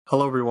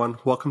Hello, everyone.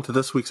 Welcome to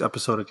this week's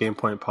episode of Game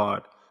Point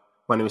Pod.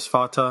 My name is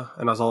Fata,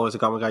 and as always, I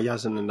got my guy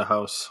Yazin in the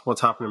house. What's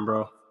happening,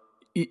 bro?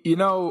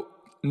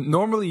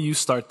 Normally you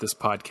start this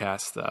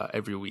podcast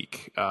every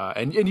week,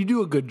 and you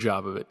do a good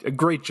job of it, a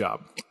great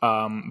job.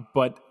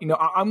 But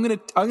I'm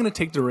gonna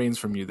take the reins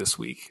from you this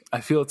week.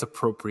 I feel it's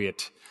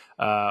appropriate.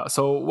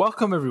 So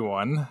welcome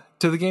everyone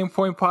to the Game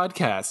Point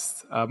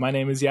Podcast. My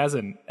name is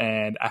Yazin,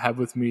 and I have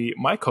with me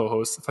my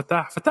co-host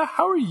Fatah. Fatah,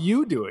 how are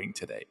you doing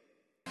today?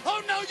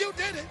 Oh no, you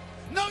didn't.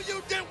 No,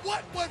 you didn't.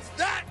 What was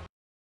that?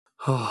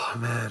 Oh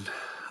man,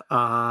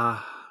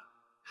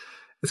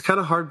 it's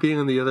kind of hard being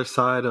on the other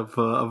side of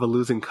a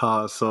losing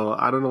cause. So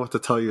I don't know what to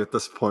tell you at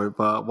this point.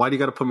 But why do you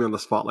got to put me on the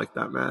spot like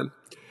that, man?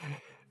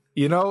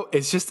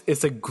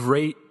 It's a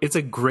great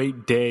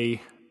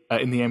day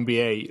in the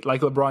NBA.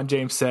 Like LeBron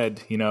James said,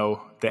 the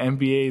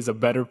NBA is a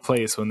better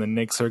place when the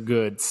Knicks are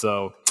good.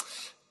 So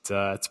it's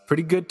a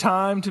pretty good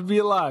time to be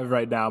alive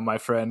right now, my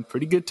friend.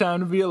 Pretty good time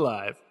to be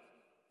alive.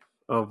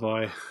 Oh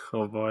boy.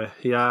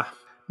 Yeah.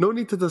 No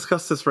need to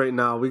discuss this right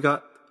now. We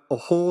got a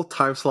whole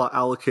time slot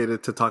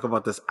allocated to talk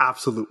about this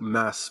absolute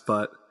mess.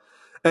 But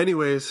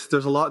anyways,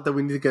 there's a lot that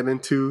we need to get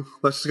into.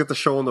 Let's just get the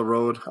show on the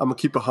road. I'm going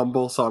to keep it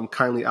humble, so I'm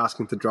kindly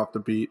asking to drop the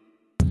beat.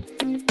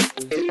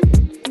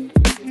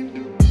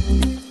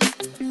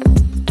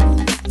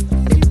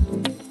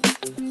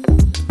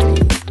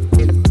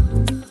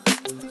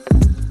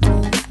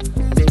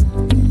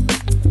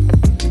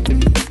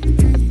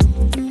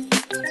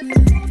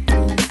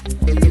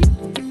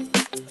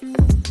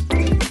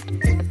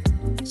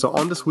 So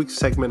on this week's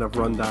segment of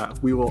Run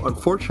That, we will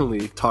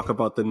unfortunately talk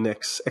about the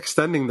Knicks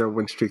extending their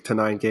win streak to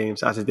 9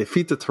 games as they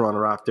defeat the Toronto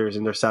Raptors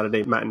in their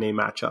Saturday matinee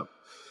matchup.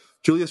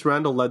 Julius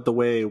Randle led the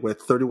way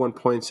with 31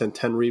 points and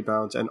 10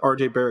 rebounds, and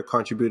RJ Barrett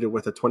contributed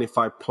with a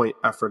 25-point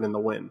effort in the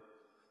win.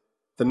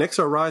 The Knicks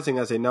are rising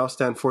as they now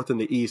stand fourth in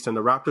the East, and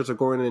the Raptors are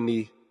going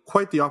in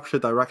quite the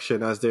opposite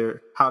direction as they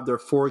have their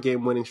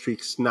 4-game winning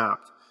streak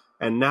snapped,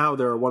 and now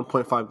they're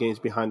 1.5 games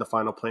behind the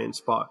final play-in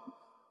spot.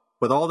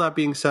 With all that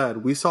being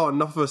said, we saw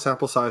enough of a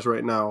sample size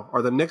right now.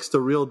 Are the Knicks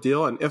the real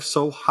deal? And if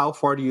so, how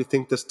far do you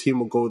think this team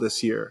will go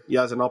this year?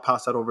 Yes, and I'll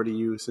pass that over to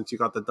you since you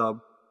got the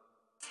dub.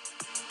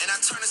 And I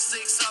turn a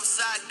 6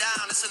 upside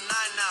down. It's a 9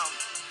 now.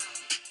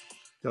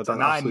 Yo, that's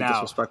 9 absolutely now.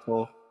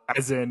 disrespectful.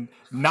 As in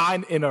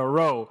 9 in a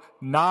row,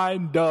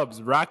 9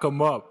 dubs, rack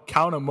them up,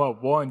 count them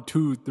up. 1,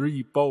 2,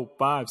 3, 4,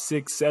 5,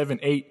 6, 7,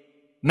 8,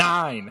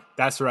 9.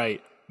 That's right.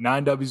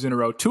 9 W's in a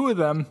row. 2 of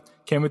them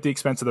came at the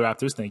expense of the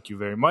Raptors. Thank you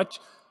very much.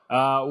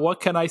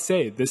 What can I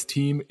say? This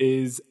team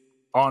is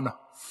on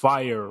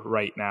fire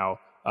right now.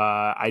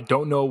 I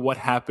don't know what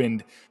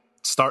happened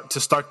to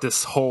start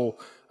this whole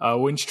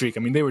win streak. I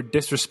mean, they were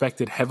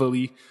disrespected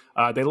heavily.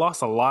 They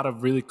lost a lot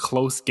of really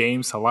close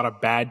games, a lot of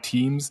bad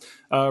teams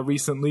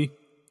recently,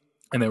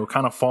 and they were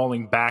kind of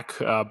falling back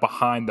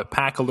behind the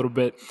pack a little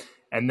bit.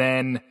 And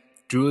then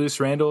Julius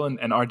Randle and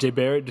RJ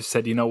Barrett just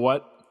said, you know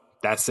what?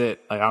 That's it.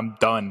 Like, I'm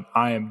done.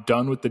 I am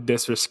done with the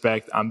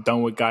disrespect. I'm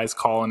done with guys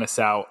calling us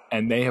out.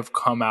 And they have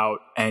come out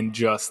and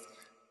just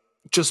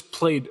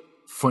played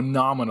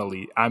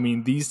phenomenally. I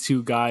mean, these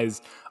two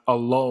guys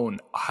alone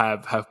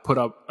have put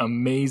up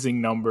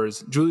amazing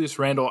numbers. Julius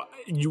Randle,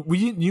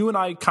 you and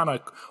I kind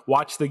of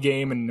watched the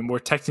game and we're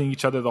texting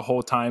each other the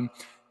whole time.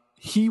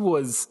 He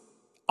was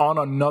on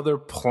another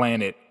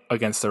planet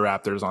against the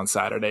Raptors on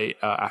Saturday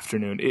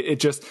afternoon.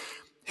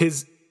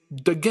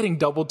 The getting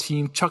double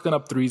teamed, chucking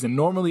up threes, and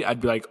normally I'd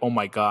be like, oh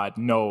my God,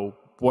 no,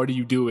 what are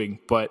you doing?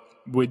 But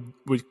with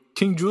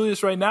King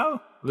Julius right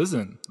now,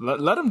 listen,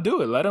 let him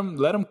do it. Let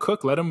him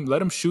cook. Let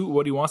him shoot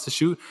what he wants to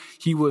shoot.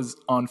 He was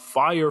on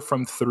fire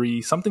from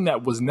 3, something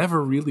that was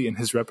never really in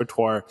his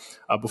repertoire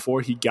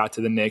before he got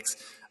to the Knicks.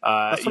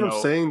 That's what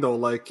I'm saying, though.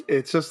 Like,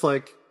 it's just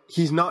like,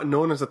 he's not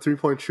known as a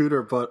 3-point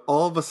shooter, but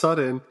all of a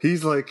sudden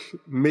he's like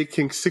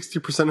making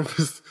 60% of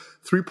his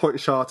 3-point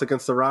shots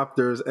against the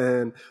Raptors.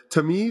 And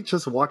to me,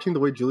 just watching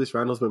the way Julius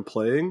Randle's been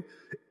playing,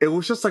 it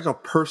was just like a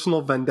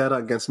personal vendetta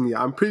against me.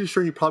 I'm pretty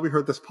sure he probably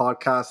heard this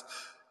podcast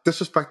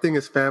disrespecting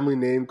his family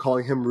name,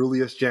 calling him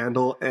Rulius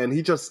Jandle, and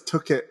he just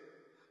took it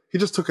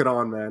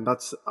on, man.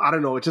 I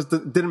don't know. It just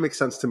didn't make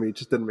sense to me. It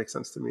just didn't make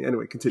sense to me.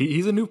 Anyway, continue.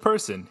 He's a new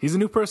person.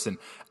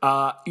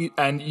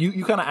 And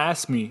you kind of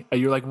asked me,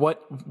 you're like,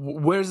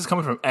 where is this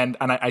coming from? And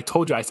I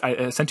told you,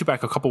 I sent you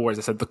back a couple words.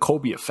 I said the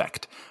Kobe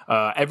effect.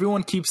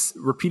 Everyone keeps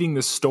repeating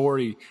this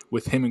story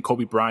with him and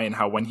Kobe Bryant,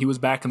 how when he was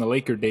back in the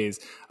Laker days,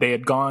 they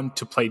had gone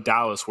to play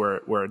Dallas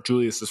where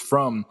Julius is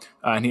from.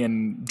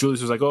 And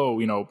Julius was like, oh,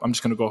 I'm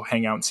just going to go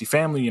hang out and see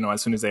family,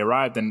 as soon as they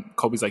arrived. And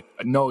Kobe's like,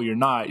 no, you're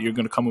not. You're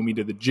going to come with me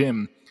to the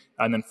gym.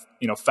 And then,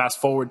 fast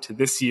forward to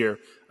this year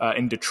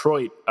in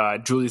Detroit,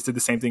 Julius did the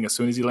same thing. As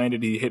soon as he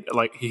landed, he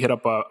hit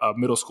up a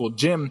middle school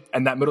gym,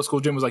 and that middle school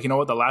gym was like, you know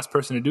what? The last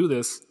person to do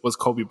this was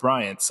Kobe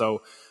Bryant.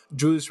 So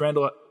Julius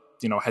Randle,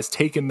 has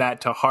taken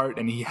that to heart,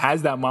 and he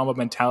has that Mamba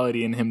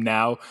mentality in him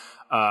now,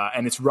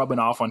 and it's rubbing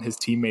off on his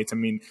teammates. I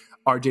mean,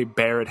 RJ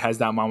Barrett has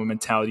that Mamba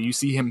mentality. You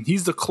see him;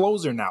 he's the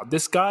closer now.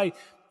 This guy,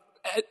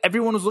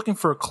 everyone was looking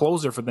for a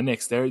closer for the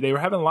Knicks. They were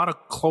having a lot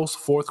of close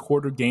fourth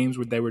quarter games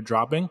where they were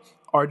dropping.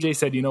 RJ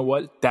said, you know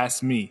what?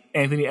 That's me.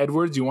 Anthony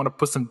Edwards, you want to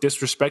put some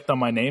disrespect on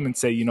my name and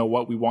say, you know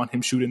what? We want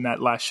him shooting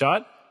that last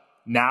shot.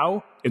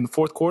 Now, in the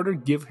fourth quarter,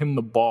 give him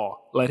the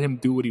ball. Let him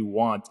do what he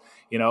wants.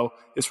 You know,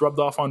 it's rubbed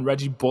off on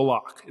Reggie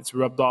Bullock. It's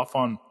rubbed off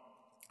on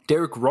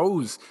Derrick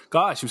Rose.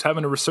 Gosh, he was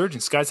having a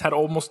resurgence. This guy's had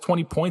almost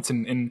 20 points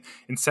in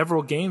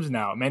several games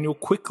now. Emmanuel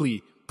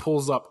Quickley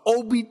pulls up.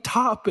 Obi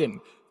Toppin.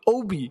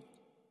 Obi,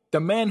 the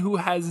man who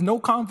has no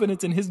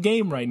confidence in his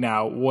game right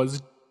now,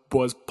 was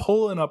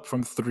pulling up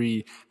from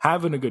three,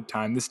 having a good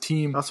time. This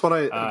team... That's what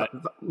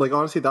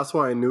honestly, that's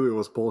why I knew it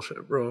was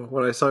bullshit, bro.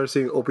 When I started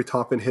seeing Obi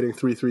Toppin hitting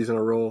 3 threes in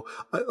a row,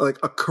 like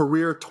a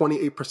career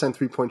 28%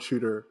 three-point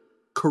shooter.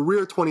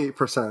 Career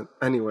 28%,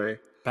 anyway.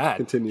 Bad.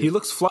 Continues. He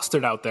looks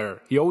flustered out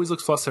there. He always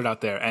looks flustered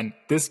out there. And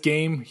this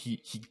game,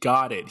 he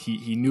got it.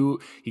 He knew,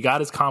 he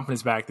got his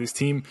confidence back. This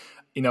team,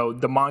 you know,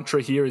 the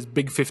mantra here is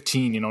Big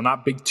 15, you know,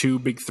 not Big 2,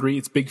 Big 3.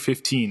 It's Big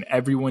 15.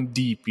 Everyone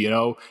deep, you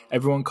know.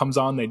 Everyone comes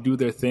on, they do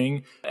their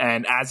thing.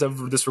 And as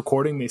of this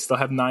recording, they still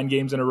have 9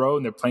 games in a row,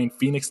 and they're playing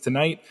Phoenix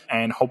tonight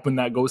and hoping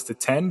that goes to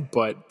 10.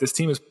 But this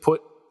team has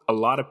put a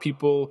lot of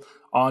people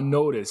on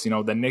notice. You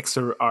know, the Knicks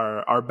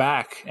are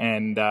back,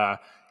 and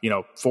you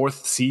know,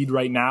 4th seed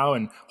right now,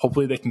 and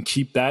hopefully they can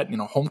keep that, you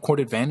know, home court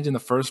advantage in the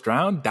first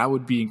round. That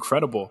would be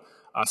incredible.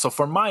 So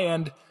from my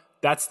end,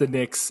 that's the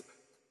Knicks.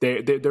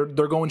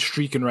 They're going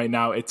streaking right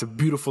now. It's a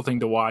beautiful thing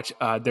to watch.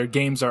 Their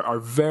games are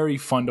very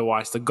fun to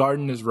watch. The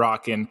Garden is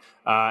rocking,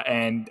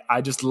 and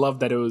I just love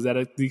that it was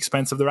at the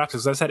expense of the Raptors.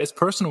 As I said, it's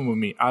personal with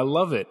me. I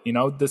love it. You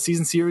know, the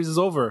season series is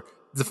over.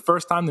 It's the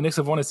first time the Knicks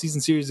have won a season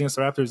series against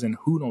the Raptors in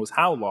who knows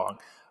how long.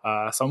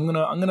 So I'm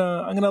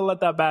gonna let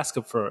that bask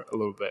up for a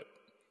little bit.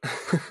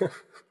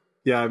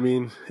 Yeah, I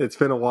mean, it's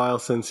been a while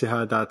since you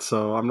had that,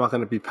 so I'm not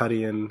going to be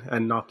petty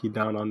and knock you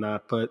down on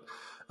that. But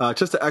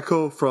just to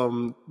echo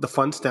from the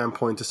fun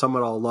standpoint, to sum it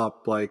all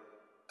up, like,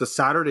 the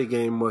Saturday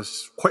game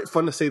was quite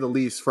fun to say the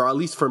least, at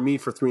least for me,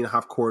 for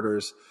 3.5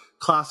 quarters.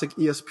 Classic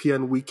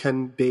ESPN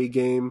weekend day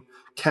game,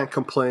 can't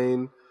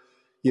complain,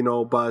 you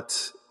know,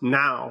 but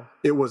now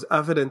it was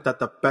evident that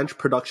the bench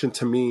production,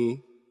 to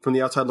me, from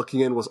the outside looking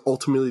in, was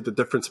ultimately the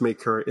difference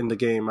maker in the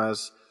game.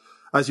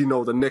 As you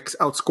know, the Knicks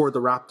outscored the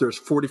Raptors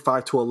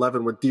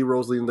 45-11 with D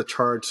Rose leading the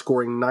charge,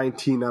 scoring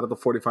 19 out of the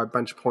 45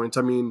 bench points.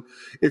 I mean,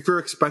 if you're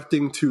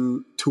expecting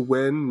to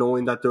win,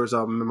 knowing that there's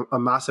a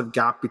massive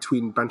gap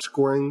between bench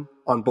scoring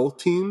on both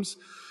teams,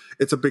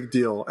 it's a big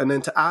deal. And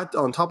then to add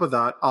on top of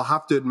that, I'll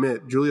have to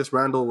admit, Julius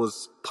Randle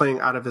was playing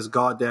out of his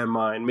goddamn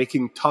mind,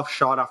 making tough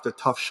shot after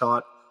tough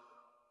shot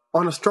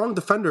on a strong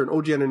defender in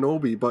OG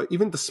Anunoby. But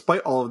even despite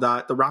all of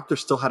that, the Raptors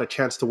still had a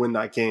chance to win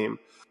that game,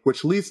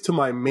 which leads to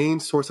my main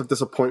source of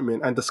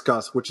disappointment and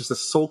disgust, which is the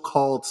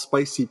so-called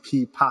Spicy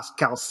P,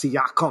 Pascal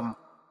Siakam.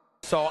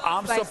 So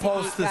I'm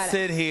supposed to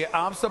sit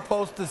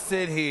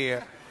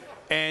here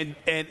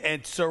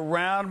and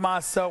surround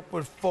myself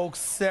with folks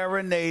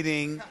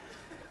serenading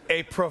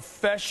a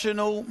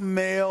professional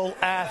male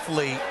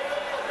athlete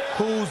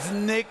whose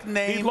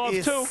nickname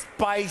is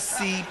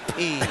Spicy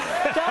P.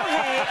 Don't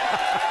hate.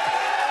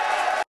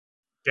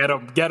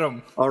 Get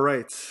him. All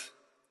right.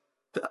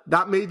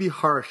 That may be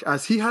harsh,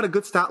 as he had a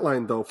good stat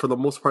line, though, for the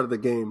most part of the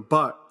game.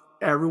 But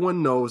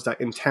everyone knows that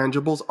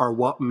intangibles are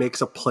what makes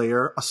a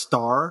player a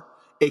star,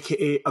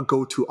 a.k.a. a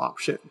go-to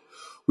option.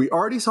 We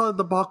already saw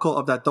the debacle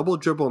of that double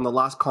dribble in the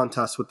last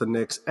contest with the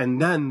Knicks.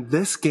 And then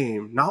this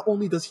game, not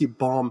only does he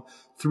bomb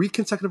 3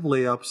 consecutive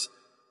layups,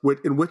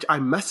 in which I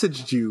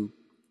messaged you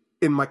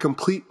in my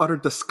complete, utter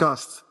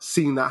disgust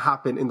seeing that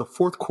happen in the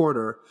fourth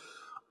quarter.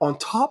 On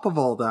top of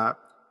all that,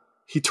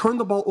 he turned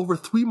the ball over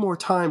 3 more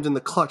times in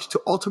the clutch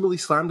to ultimately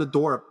slam the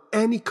door of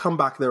any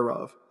comeback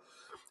thereof.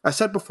 I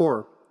said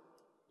before,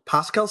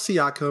 Pascal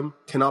Siakam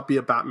cannot be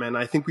a Batman.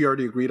 I think we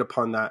already agreed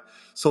upon that.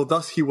 So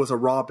thus he was a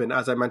Robin,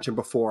 as I mentioned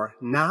before.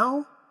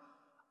 Now,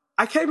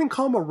 I can't even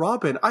call him a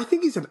Robin. I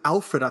think he's an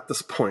Alfred at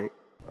this point.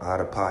 Out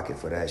of pocket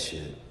for that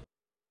shit.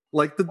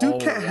 Like, the dude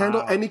can't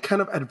handle any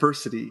kind of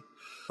adversity.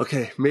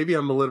 Okay, maybe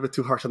I'm a little bit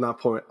too harsh on that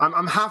point.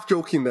 I'm half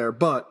joking there,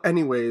 but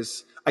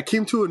anyways, I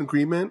came to an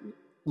agreement,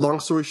 long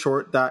story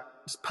short, that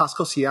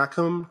Pascal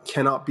Siakam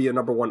cannot be a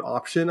number 1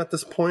 option at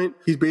this point.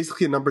 He's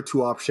basically a number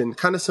 2 option,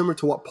 kind of similar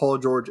to what Paul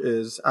George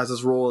is as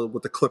his role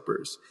with the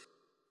Clippers.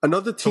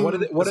 Another team. So what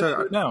do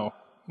they do now?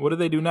 What do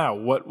they do now?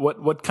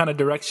 What kind of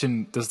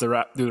direction do the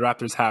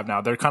Raptors have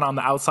now? They're kind of on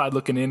the outside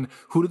looking in.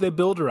 Who do they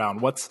build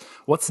around?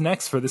 What's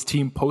next for this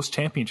team post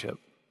championship?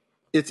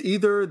 It's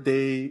either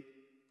they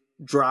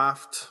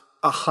draft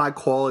a high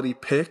quality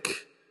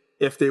pick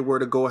if they were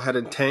to go ahead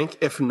and tank.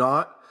 If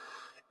not,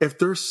 if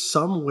there's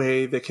some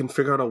way they can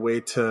figure out a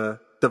way to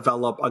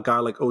develop a guy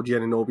like OG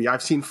Anunoby.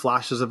 I've seen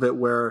flashes of it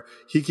where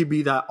he could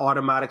be that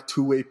automatic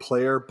 2-way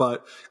player,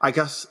 but I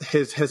guess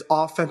his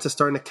offense is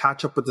starting to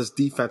catch up with his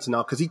defense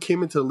now, because he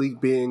came into the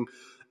league being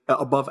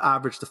above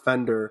average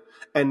defender,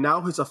 and now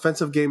his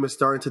offensive game is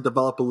starting to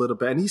develop a little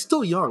bit, and he's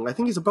still young. I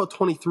think he's about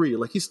 23.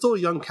 Like, he's still a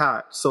young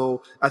cat.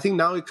 So I think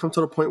now he comes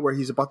to the point where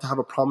he's about to have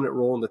a prominent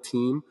role in the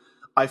team.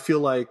 I feel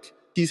like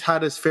he's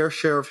had his fair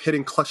share of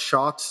hitting clutch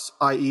shots,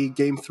 i.e.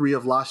 Game 3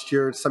 of last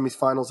year in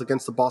semifinals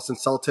against the Boston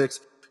Celtics.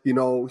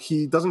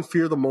 He doesn't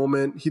fear the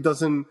moment. He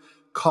doesn't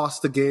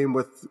cost the game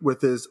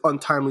with his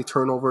untimely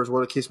turnovers,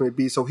 whatever the case may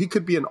be. So he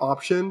could be an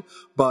option.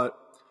 But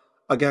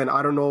again,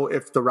 I don't know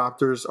if the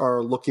Raptors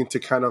are looking to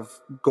kind of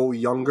go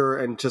younger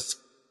and just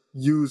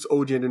use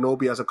OG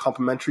Anunoby as a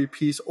complementary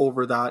piece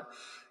over that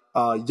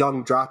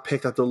young draft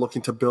pick that they're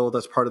looking to build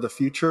as part of the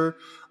future.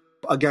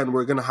 Again,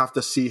 we're going to have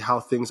to see how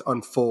things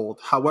unfold.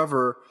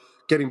 However,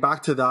 getting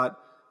back to that,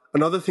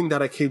 another thing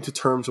that I came to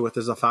terms with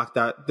is the fact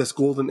that this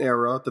golden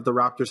era that the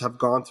Raptors have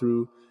gone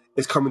through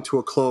is coming to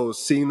a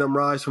close. Seeing them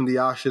rise from the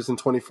ashes in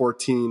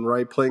 2014,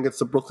 right? Playing against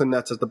the Brooklyn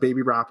Nets as the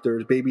baby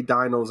Raptors, baby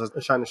Dinos,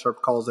 as Shannon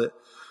Sharpe calls it.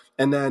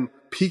 And then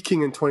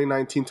peaking in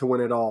 2019 to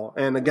win it all.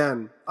 And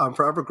again, I'm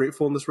forever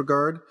grateful in this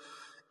regard.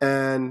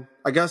 And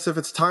I guess if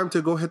it's time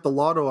to go hit the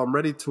lotto, I'm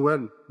ready to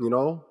win,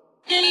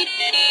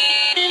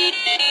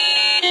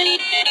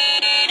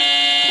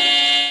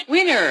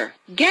 Winner,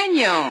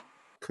 gagnant.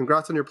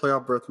 Congrats on your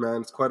playoff berth,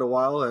 man. It's quite a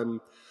while. And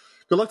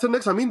good luck to the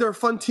Knicks. I mean, they're a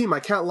fun team. I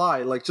can't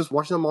lie. Like, just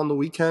watching them on the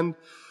weekend,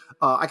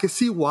 I can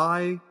see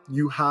why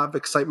you have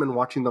excitement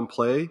watching them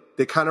play.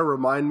 They kind of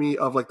remind me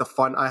of, like, the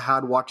fun I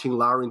had watching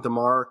Lowry and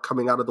DeMar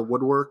coming out of the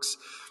woodworks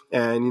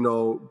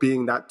and,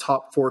 being that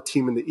top 4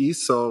 team in the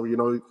East. So,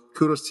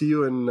 kudos to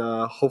you, and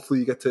hopefully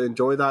you get to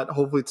enjoy that.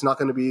 Hopefully it's not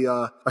going to be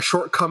a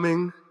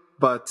shortcoming,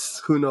 but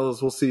who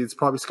knows? We'll see. It's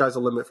probably sky's the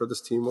limit for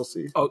this team. We'll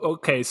see. Oh,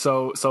 okay,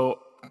 so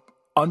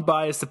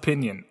unbiased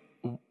opinion.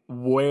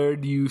 Where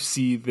do you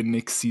see the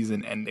Knicks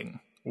season ending?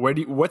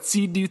 What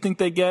seed do you think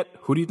they get?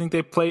 Who do you think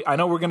they play? I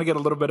know we're going to get a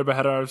little bit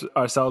ahead of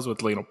ourselves with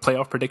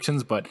playoff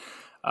predictions, but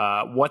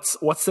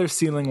what's their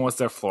ceiling? What's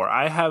their floor?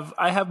 I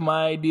have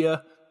my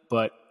idea,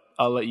 but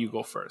I'll let you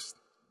go first.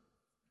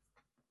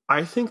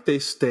 I think they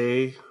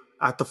stay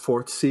at the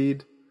 4th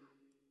seed.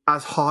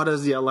 As hot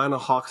as the Atlanta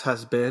Hawks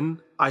has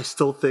been, I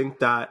still think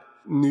that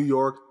New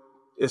York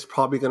is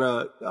probably going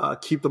to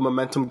keep the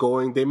momentum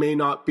going. They may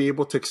not be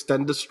able to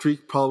extend the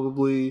streak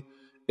probably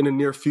in the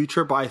near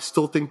future, but I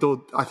still think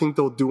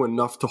they'll do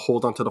enough to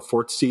hold on to the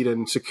 4th seed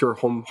and secure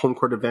home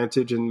court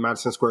advantage in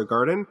Madison Square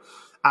Garden.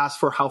 As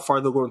for how far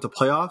they'll go into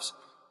playoffs,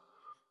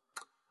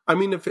 I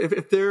mean,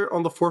 if they're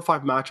on the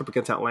 4-5 matchup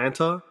against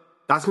Atlanta,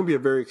 that's going to be a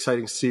very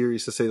exciting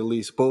series, to say the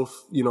least.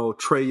 Both,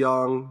 Trae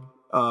Young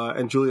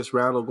and Julius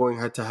Randle going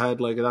head to head,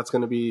 like that's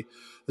going to be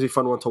a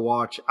fun one to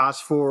watch. As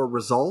for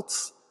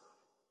results,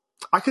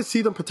 I could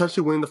see them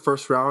potentially winning the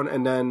first round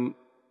and then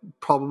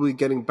probably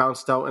getting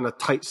bounced out in a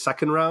tight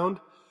second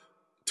round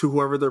to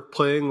whoever they're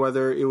playing,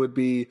 whether it would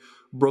be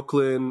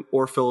Brooklyn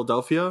or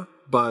Philadelphia.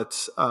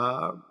 But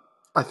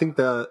I think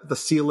the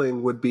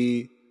ceiling would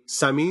be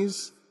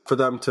semis for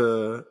them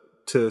to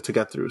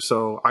get through.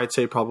 So I'd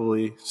say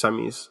probably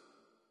semis.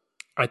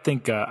 I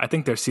think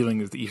their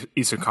ceiling is the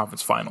Eastern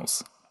Conference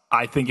Finals.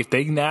 I think if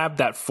they nab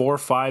that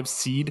 4-5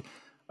 seed,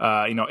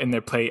 and they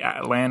play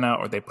Atlanta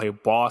or they play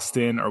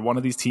Boston or one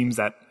of these teams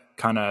that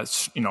kind of,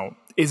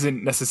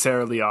 isn't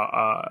necessarily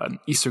an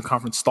Eastern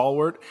Conference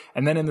stalwart.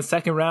 And then in the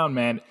second round,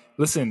 man,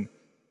 listen,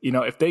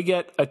 if they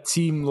get a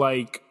team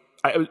like,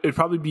 it'd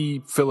probably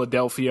be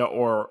Philadelphia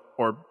or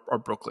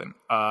Brooklyn.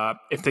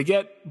 If they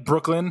get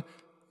Brooklyn,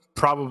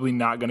 probably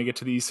not going to get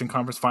to the Eastern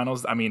Conference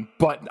Finals.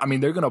 But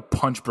they're going to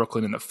punch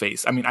Brooklyn in the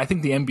face. I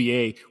think the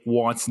NBA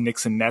wants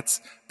Knicks and Nets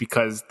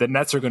because the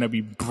Nets are going to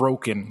be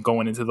broken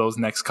going into those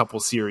next couple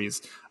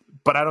series.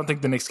 But I don't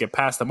think the Knicks get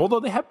past them, although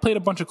they have played a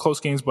bunch of close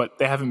games, but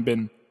they haven't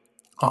been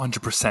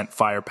 100%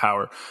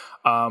 firepower.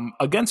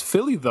 Against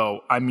Philly,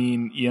 though,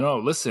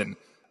 listen,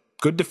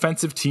 good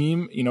defensive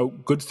team,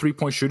 good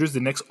 3-point shooters. The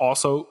Knicks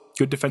also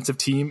good defensive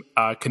team,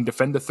 can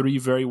defend the 3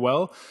 very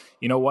well.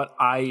 You know what?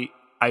 I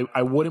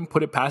wouldn't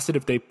put it past it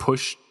if they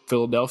push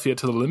Philadelphia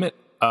to the limit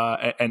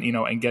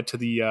and get to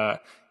the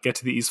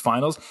East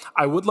Finals.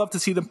 I would love to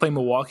see them play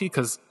Milwaukee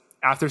because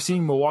after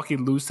seeing Milwaukee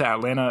lose to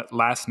Atlanta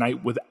last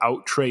night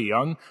without Trae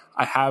Young,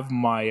 I have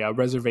my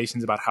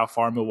reservations about how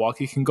far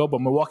Milwaukee can go.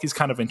 But Milwaukee's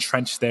kind of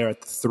entrenched there at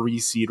the 3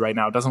 seed right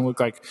now. It doesn't look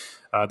like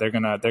they're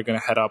gonna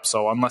head up.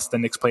 So unless the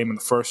Knicks play them in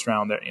the first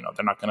round, they're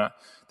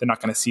not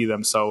gonna see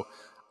them. So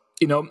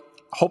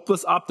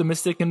hopeless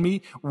optimistic in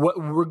me.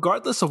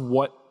 Regardless of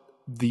what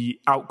the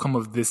outcome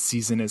of this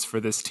season is for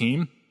this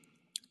team,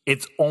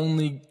 it's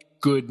only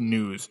good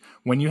news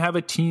when you have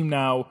a team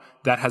now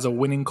that has a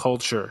winning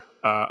culture,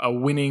 a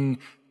winning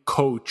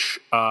coach,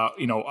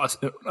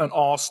 an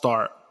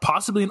all-star,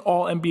 possibly an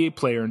all-NBA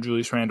player in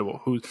Julius Randle,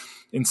 who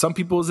in some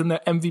people is in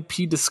the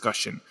MVP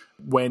discussion.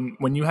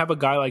 When you have a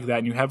guy like that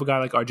and you have a guy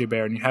like RJ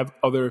Barrett and you have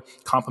other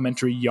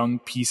complementary young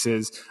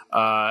pieces,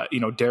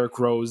 Derrick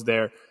Rose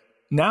there,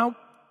 now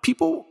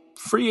people,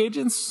 free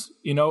agents,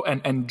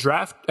 and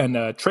draft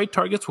and trade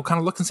targets will kind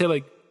of look and say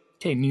like,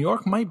 okay, New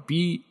York might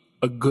be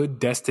a good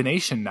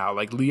destination now.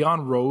 Like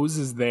Leon Rose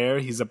is there.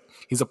 He's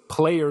a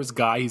player's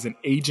guy. He's an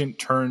agent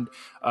turned,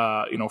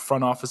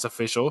 front office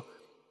official.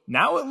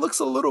 Now it looks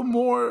a little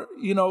more,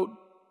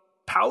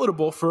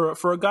 palatable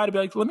for a guy to be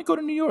like, let me go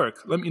to New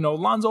York. Let me,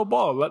 Lonzo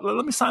Ball,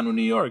 let me sign with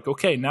New York.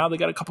 Okay, now they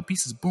got a couple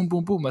pieces. Boom,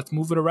 boom, boom. Let's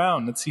move it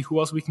around. Let's see who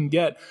else we can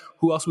get,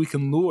 who else we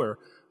can lure.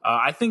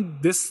 I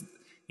think this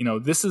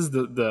is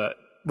the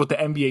what the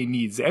NBA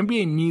needs. The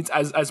NBA needs,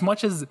 as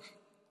much as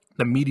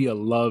the media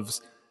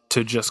loves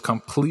to just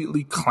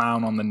completely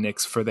clown on the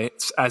Knicks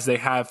as they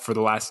have for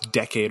the last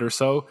decade or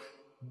so,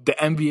 the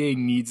NBA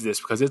needs this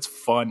because it's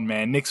fun,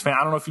 man. Knicks fan,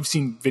 I don't know if you've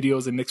seen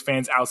videos of Knicks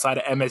fans outside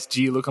of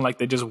MSG looking like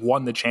they just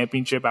won the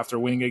championship after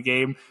winning a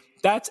game.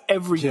 That's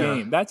every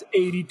game. That's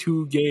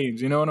 82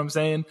 games. You know what I'm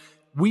saying?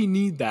 We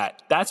need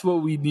that. That's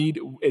what we need.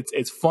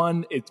 It's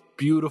fun. It's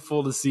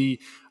beautiful to see.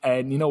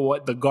 And you know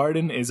what? The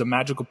Garden is a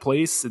magical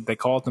place. They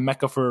call it the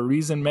Mecca for a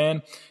reason,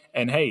 man.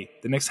 And hey,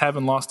 the Knicks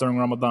haven't lost during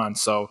Ramadan.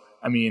 So,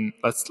 I mean,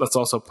 let's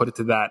also put it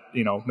to that.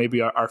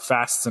 Maybe our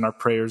fasts and our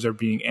prayers are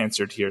being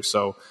answered here.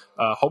 So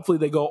hopefully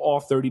they go all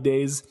 30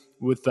 days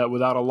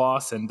without a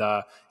loss. And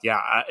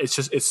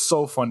it's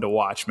so fun to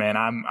watch, man.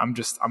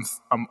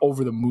 I'm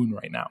over the moon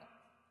right now.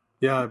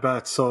 Yeah, I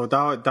bet. So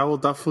that will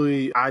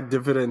definitely add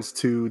dividends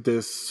to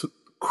this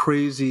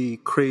crazy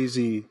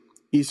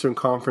Eastern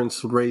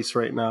Conference race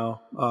right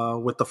now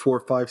with the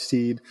 4-5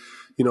 seed.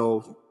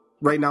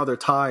 Right now they're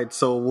tied,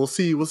 so we'll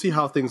see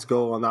how things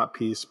go on that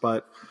piece.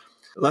 But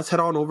let's head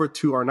on over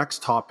to our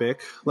next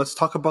topic. Let's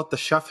talk about the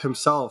chef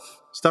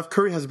himself. Steph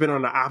Curry has been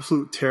on an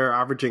absolute tear,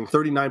 averaging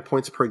 39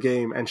 points per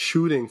game and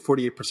shooting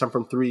 48%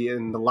 from three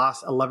in the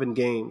last 11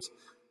 games,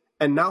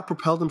 and now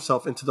propelled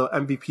himself into the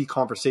MVP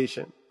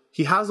conversation.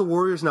 He has the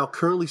Warriors now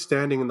currently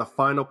standing in the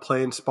final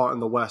play-in spot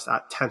in the West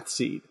at 10th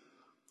seed.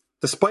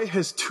 Despite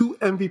his 2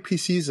 MVP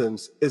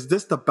seasons, is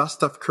this the best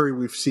Steph Curry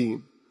we've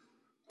seen?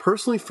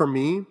 Personally, for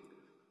me,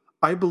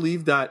 I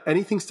believe that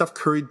anything Steph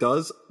Curry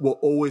does will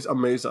always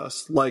amaze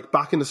us. Like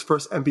back in his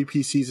first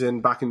MVP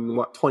season, back in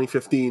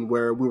 2015,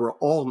 where we were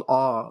all in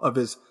awe of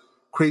his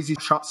crazy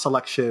shot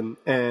selection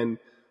and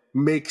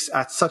makes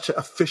at such an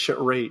efficient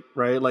rate,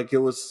 right? Like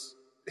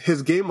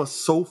his game was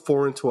so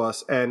foreign to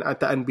us and at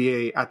the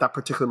NBA at that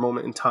particular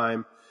moment in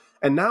time.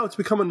 And now it's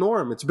become a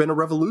norm. It's been a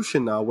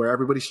revolution now where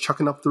everybody's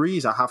chucking up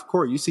threes at half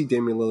court. You see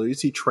Damian Lillard, you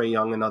see Trae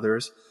Young and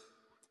others.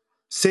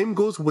 Same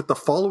goes with the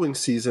following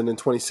season in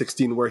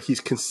 2016, where he's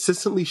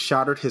consistently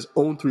shattered his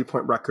own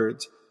three-point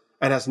records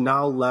and has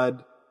now led,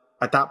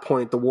 at that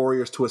point, the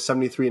Warriors to a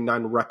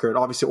 73-9 record,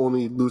 obviously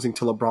only losing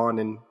to LeBron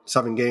in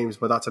 7 games,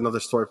 but that's another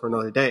story for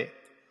another day.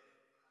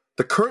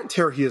 The current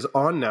tear he is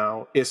on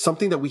now is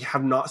something that we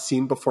have not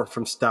seen before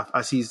from Steph,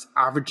 as he's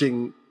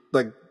averaging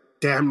like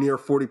damn near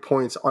 40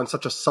 points on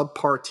such a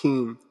subpar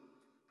team,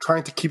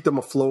 trying to keep them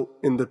afloat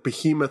in the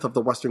behemoth of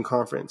the Western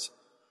Conference.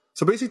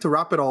 So basically, to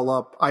wrap it all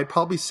up, I'd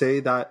probably say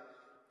that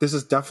this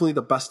is definitely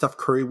the best Steph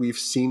Curry we've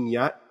seen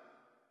yet,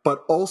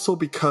 but also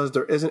because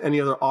there isn't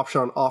any other option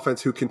on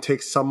offense who can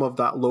take some of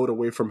that load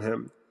away from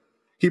him.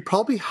 He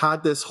probably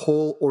had this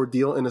whole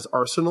ordeal in his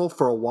arsenal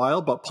for a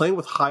while, but playing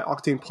with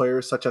high-octane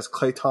players such as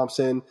Klay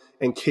Thompson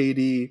and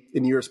KD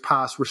in years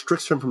past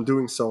restricts him from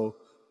doing so.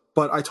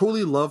 But I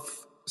totally love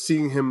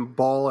seeing him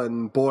ball,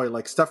 and boy,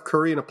 like Steph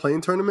Curry in a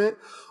playing tournament,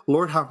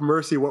 Lord have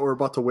mercy what we're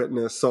about to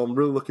witness. So I'm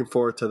really looking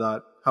forward to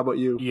that. How about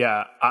you?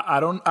 Yeah, I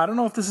don't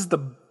know if this is the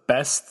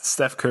best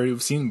Steph Curry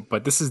we've seen,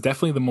 but this is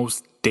definitely the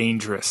most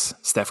dangerous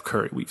Steph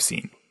Curry we've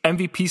seen.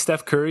 MVP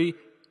Steph Curry,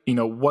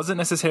 wasn't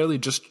necessarily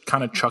just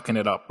kind of chucking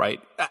it up, right?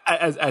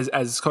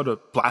 As kind of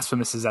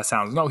blasphemous as that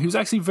sounds. No, he was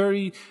actually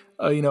very,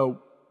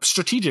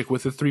 strategic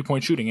with the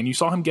three-point shooting. And you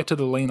saw him get to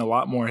the lane a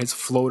lot more. His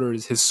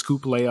floaters, his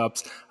scoop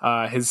layups,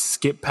 his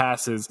skip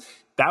passes.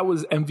 That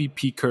was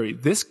MVP Curry.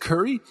 This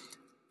Curry,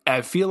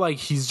 I feel like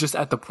he's just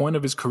at the point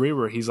of his career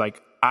where he's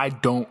like, I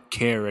don't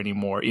care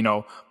anymore.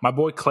 My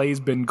boy Clay's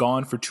been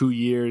gone for 2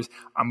 years.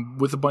 I'm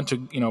with a bunch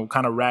of,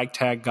 kind of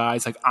ragtag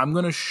guys. Like, I'm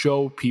going to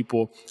show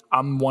people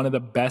I'm one of the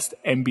best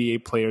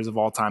NBA players of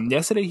all time.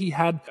 Yesterday, he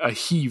had a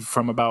heave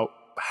from about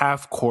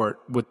half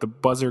court with the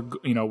buzzer,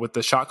 with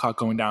the shot clock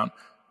going down.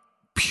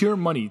 Pure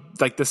money.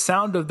 Like, the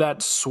sound of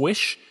that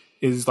swish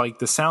is like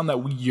the sound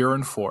that we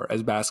yearn for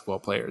as basketball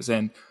players.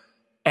 And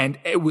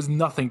it was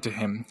nothing to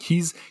him.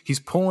 He's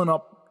pulling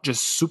up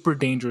just super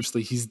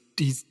dangerously. He's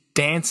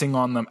dancing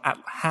on them at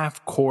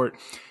half court.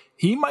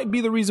 He might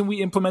be the reason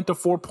we implement a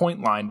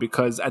 4-point line,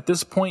 because at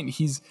this point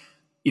he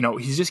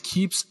just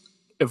keeps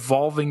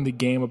evolving the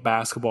game of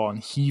basketball and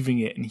heaving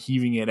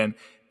it. And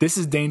this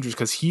is dangerous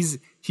because he's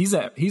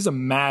a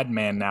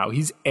madman now.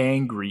 He's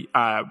angry,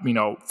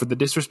 for the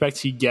disrespect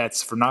he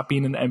gets, for not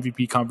being in the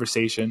MVP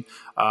conversation,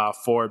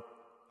 for,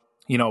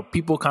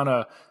 people kind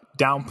of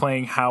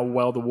downplaying how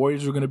well the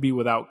Warriors are going to be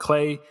without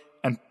Klay,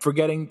 and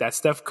forgetting that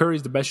Steph Curry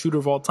is the best shooter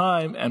of all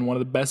time and one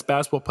of the best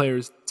basketball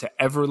players to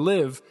ever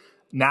live.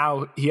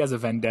 Now he has a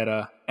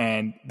vendetta,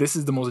 and this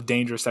is the most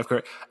dangerous Steph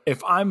Curry.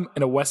 If I'm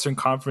in a Western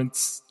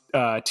Conference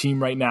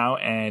team right now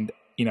and,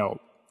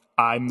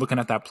 I'm looking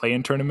at that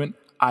play-in tournament,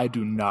 I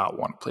do not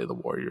want to play the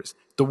Warriors.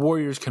 The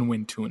Warriors can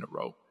win 2 in a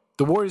row.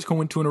 The Warriors can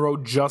win 2 in a row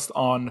just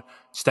on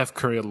Steph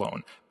Curry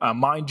alone.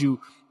 Mind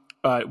you,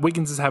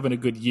 Wiggins is having a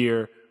good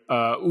year.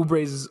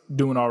 Oubre's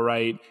doing all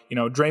right.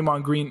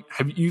 Draymond Green,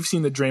 you've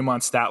seen the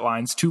Draymond stat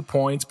lines, 2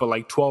 points, but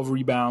like 12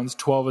 rebounds,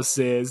 12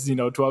 assists,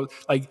 12,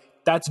 like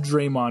that's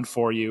Draymond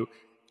for you.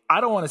 I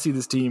don't want to see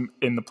this team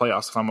in the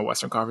playoffs if I'm a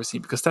Western Conference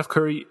team, because Steph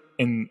Curry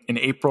in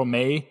April,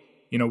 May,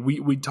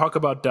 we talk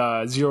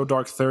about zero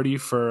dark 30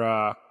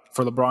 for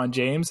LeBron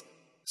James.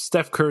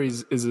 Steph Curry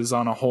is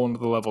on a whole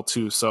nother level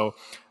too. So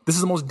this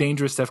is the most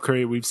dangerous Steph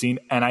Curry we've seen.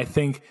 And I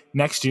think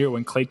next year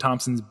when Klay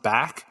Thompson's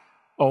back,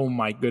 oh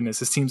my goodness,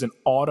 this team's an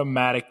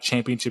automatic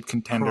championship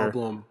contender.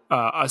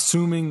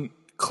 Assuming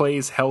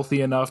Klay's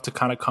healthy enough to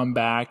kind of come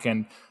back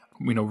and,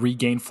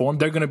 regain form,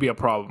 they're going to be a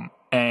problem.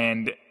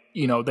 And,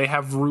 they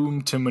have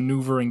room to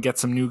maneuver and get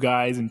some new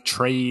guys and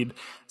trade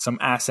some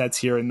assets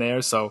here and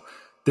there. So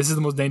this is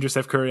the most dangerous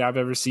Steph Curry I've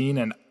ever seen.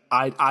 And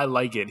I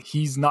like it.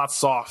 He's not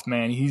soft,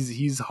 man.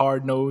 He's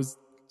hard nosed.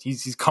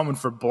 He's coming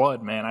for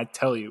blood, man. I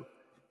tell you,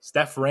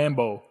 Steph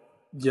Rambo.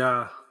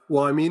 Yeah.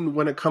 Well, I mean,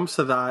 when it comes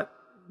to that,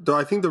 though,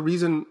 I think the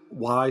reason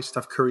why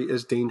Steph Curry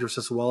is dangerous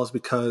as well is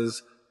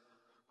because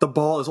the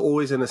ball is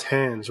always in his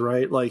hands,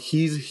 right? Like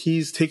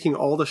he's taking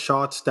all the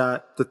shots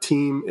that the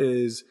team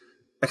is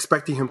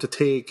expecting him to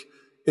take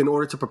in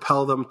order to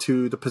propel them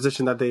to the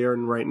position that they are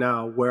in right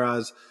now.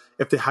 Whereas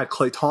if they had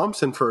Klay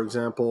Thompson, for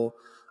example,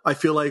 I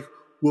feel like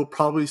we'll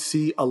probably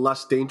see a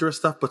less dangerous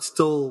Steph, but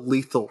still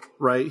lethal,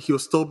 right? He'll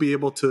still be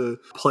able to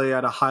play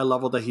at a high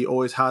level that he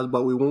always has,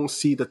 but we won't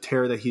see the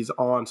tear that he's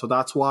on. So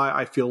that's why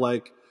I feel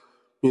like,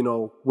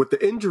 with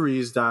the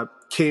injuries that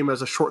came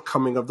as a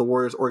shortcoming of the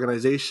Warriors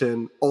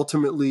organization,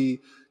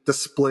 ultimately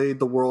displayed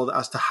the world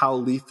as to how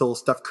lethal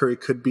Steph Curry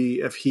could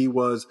be if he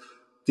was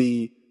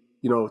the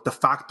de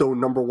facto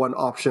number one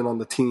option on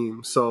the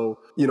team. So,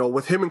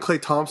 with him and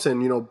Klay Thompson,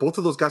 both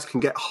of those guys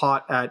can get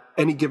hot at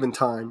any given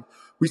time.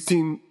 We've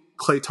seen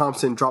Klay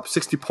Thompson drop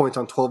 60 points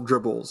on 12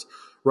 dribbles,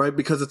 right?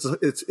 Because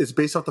it's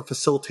based off the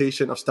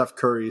facilitation of Steph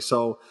Curry.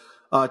 So,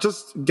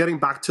 just getting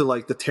back to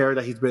like the tear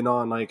that he's been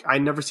on, like I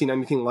never seen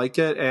anything like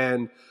it.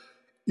 And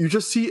you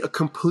just see a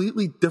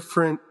completely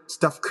different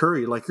Steph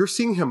Curry. Like you're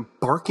seeing him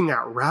barking at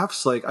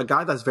refs, like a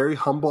guy that's very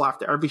humble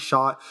after every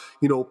shot,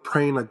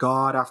 praying to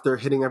God after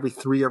hitting every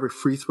three, every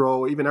free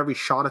throw, even every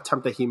shot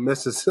attempt that he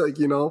misses,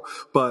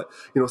 but,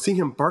 seeing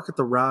him bark at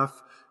the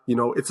ref,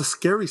 it's a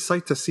scary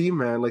sight to see,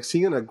 man. Like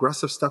seeing an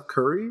aggressive Steph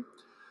Curry,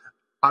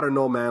 I don't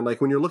know, man.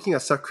 Like when you're looking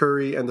at Steph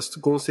Curry and the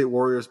Golden State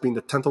Warriors being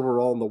the 10th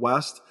overall in the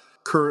West,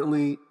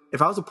 currently,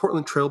 if I was the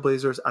Portland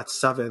Trailblazers at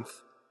 7th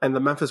and the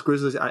Memphis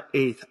Grizzlies at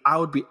 8th, I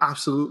would be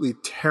absolutely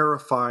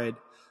terrified.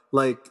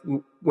 Like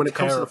when it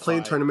comes to the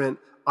play-in tournament,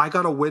 I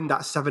got to win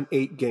that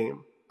 7-8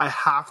 game. I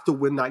have to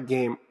win that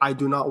game. I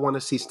do not want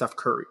to see Steph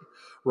Curry,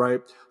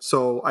 right?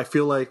 So I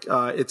feel like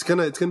it's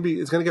gonna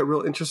get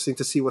real interesting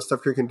to see what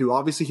Steph Curry can do.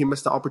 Obviously, he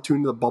missed the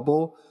opportunity in the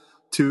bubble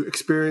to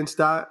experience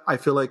that. I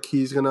feel like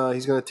he's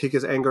gonna take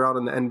his anger out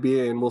in the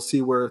NBA, and we'll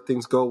see where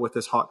things go with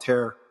this hot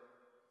tear.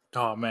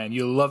 Oh man,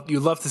 you love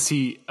to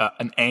see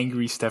an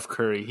angry Steph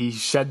Curry. He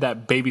shed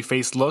that baby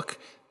face look,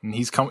 and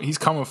he's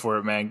coming for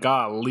it, man.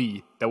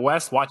 Golly, the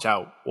West, watch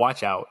out.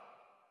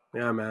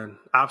 Yeah, man,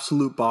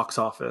 absolute box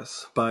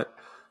office. But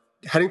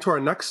heading to our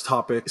next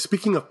topic,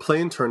 speaking of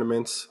play-in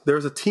tournaments,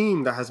 there's a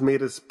team that has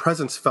made its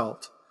presence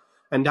felt,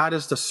 and that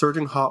is the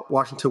surging hot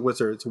Washington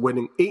Wizards,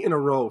 winning 8 in a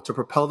row to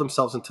propel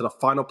themselves into the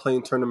final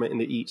play-in tournament in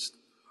the East.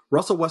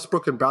 Russell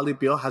Westbrook and Bradley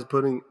Beal has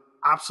putting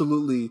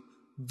absolutely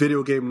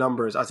video game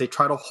numbers as they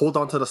try to hold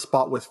on to the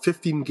spot with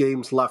 15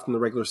 games left in the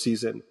regular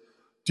season.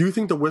 Do you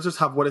think the Wizards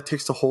have what it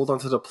takes to hold on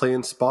to the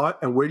play-in spot,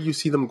 and where do you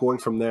see them going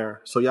from there?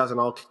 So Yazan,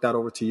 I'll kick that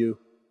over to you.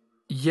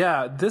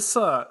 Yeah,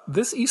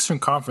 this Eastern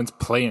Conference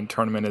play-in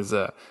tournament is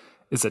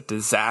a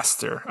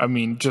disaster. I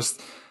mean,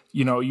 just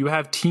you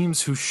have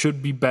teams who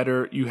should be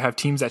better, you have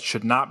teams that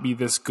should not be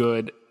this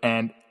good,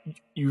 and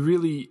you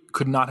really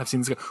could not have seen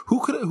this guy.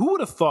 Who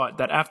would have thought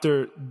that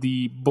after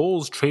the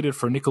Bulls traded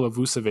for Nikola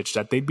Vucevic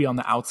that they'd be on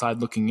the outside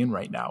looking in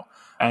right now?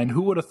 And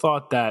who would have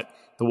thought that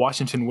the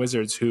Washington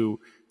Wizards, who,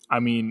 I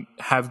mean,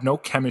 have no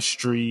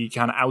chemistry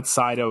kind of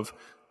outside of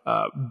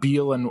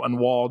Beal and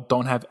Wall,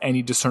 don't have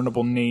any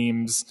discernible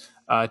names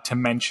to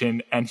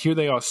mention, and here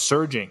they are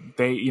surging.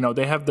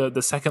 They have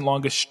the second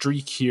longest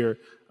streak here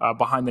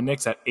behind the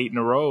Knicks at 8 in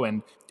a row,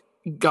 and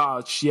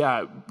gosh,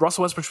 yeah,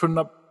 Russell Westbrook's putting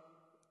up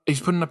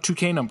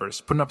 2K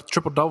numbers, putting up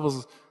triple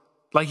doubles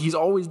like he's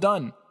always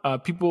done.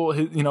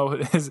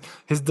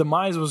 His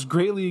demise was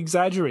greatly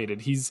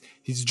exaggerated. He's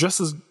just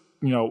as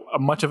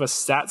much of a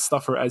stat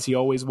stuffer as he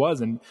always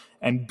was.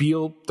 And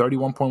Beal,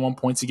 31.1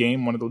 points a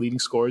game, one of the leading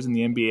scorers in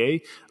the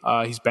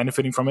NBA. He's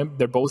benefiting from it.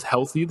 They're both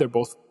healthy. They're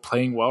both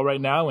playing well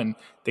right now, and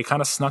they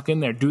kind of snuck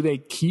in there. Do they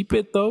keep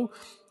it though?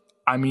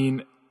 I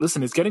mean,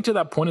 listen, it's getting to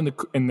that point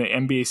in the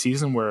NBA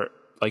season where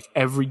like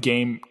every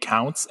game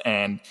counts,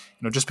 and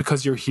just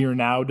because you're here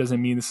now doesn't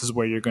mean this is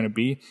where you're going to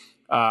be.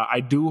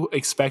 I do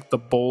expect the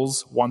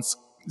Bulls, once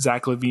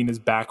Zach LaVine is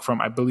back from,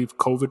 I believe,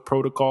 COVID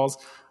protocols,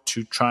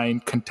 to try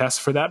and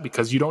contest for that,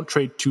 because you don't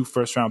trade 2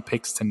 first-round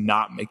picks to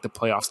not make the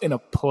playoffs in a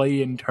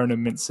play-in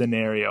tournament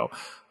scenario.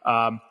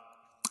 And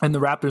the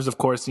Raptors, of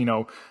course,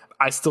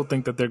 I still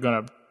think that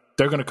they're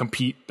they're going to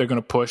compete. They're going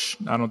to push.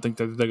 I don't think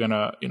that they're going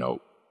to,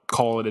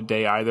 call it a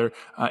day either.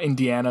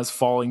 Indiana's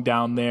falling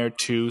down there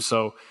too.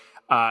 So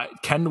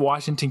can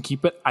Washington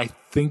keep it? I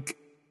think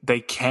they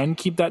can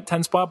keep that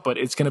 10 spot, but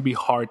it's going to be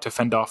hard to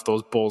fend off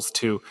those Bulls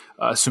too,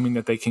 assuming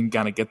that they can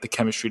kind of get the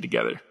chemistry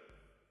together.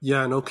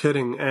 Yeah, no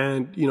kidding.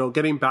 And,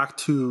 getting back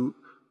to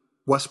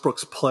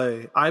Westbrook's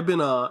play, I've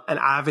been an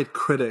avid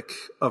critic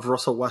of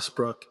Russell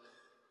Westbrook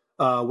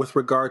with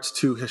regards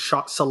to his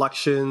shot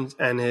selections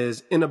and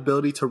his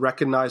inability to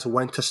recognize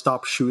when to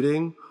stop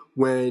shooting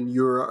when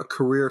you're a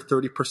career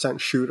 30%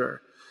 shooter.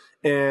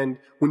 And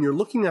when you're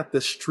looking at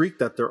this streak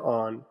that they're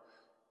on,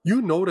 you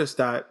notice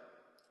that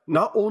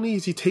not only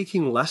is he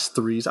taking less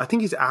threes, I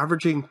think he's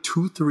averaging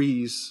 2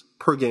 threes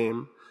per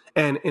game.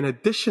 And in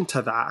addition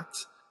to that,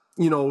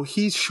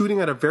 he's shooting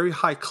at a very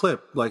high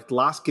clip. Like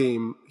last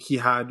game, he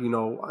had,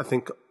 I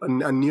think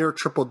a near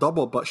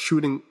triple-double, but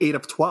shooting 8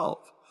 of 12,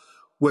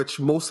 which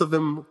most of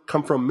them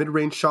come from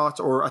mid-range shots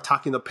or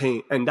attacking the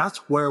paint. And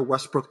that's where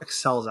Westbrook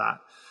excels at.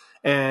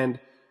 And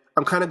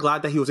I'm kind of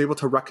glad that he was able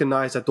to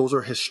recognize that those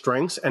are his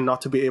strengths and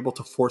not to be able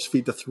to force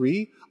feed the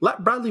three.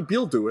 Let Bradley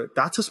Beal do it.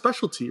 That's his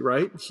specialty,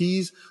 right?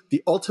 He's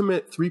the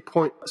ultimate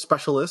 3-point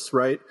specialist,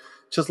 right?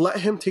 Just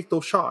let him take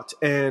those shots.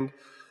 And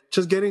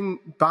just getting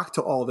back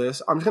to all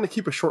this, I'm just going to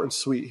keep it short and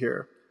sweet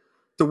here.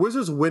 The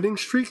Wizards' winning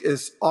streak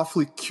is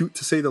awfully cute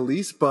to say the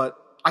least, but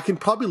I can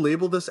probably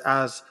label this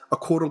as a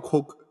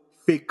quote-unquote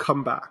fake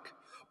comeback.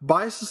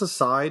 Biases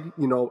aside,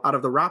 out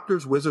of the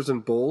Raptors, Wizards,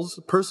 and Bulls,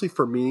 personally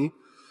for me,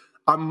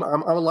 I'm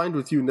aligned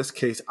with you in this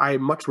case. I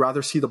much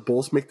rather see the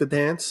Bulls make the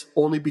dance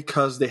only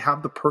because they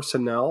have the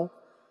personnel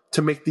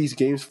to make these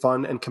games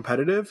fun and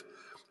competitive.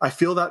 I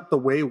feel that the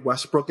way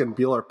Westbrook and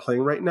Beal are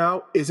playing right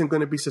now isn't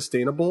going to be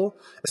sustainable,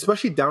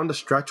 especially down the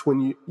stretch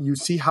when you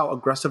see how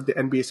aggressive the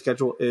NBA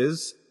schedule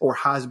is or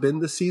has been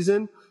this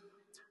season.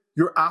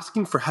 You're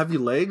asking for heavy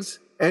legs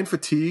and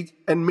fatigue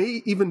and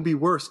may even be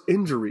worse,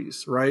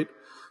 injuries, right?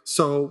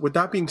 So with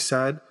that being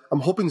said, I'm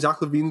hoping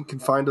Zach LaVine can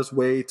find us a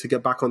way to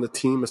get back on the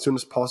team as soon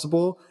as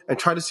possible and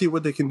try to see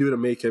what they can do to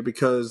make it,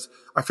 because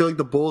I feel like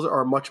the Bulls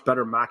are a much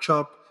better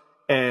matchup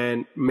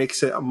and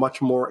makes it a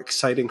much more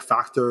exciting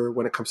factor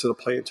when it comes to the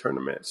play-in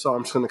tournament. So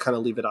I'm just going to kind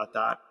of leave it at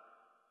that.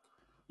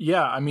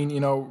 Yeah, I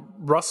mean,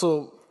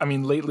 Russell,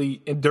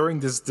 lately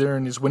during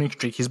his winning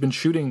streak, he's been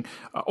shooting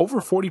over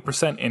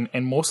 40%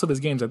 in most of his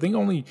games. I think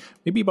only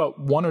maybe about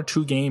 1 or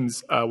 2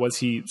 games was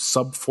he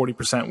sub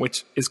 40%,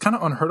 which is kind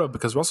of unheard of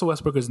because Russell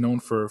Westbrook is known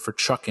for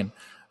chucking.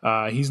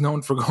 He's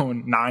known for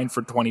going 9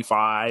 for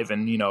 25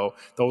 and,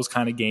 those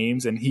kind of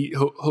games. And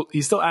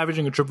he's still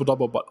averaging a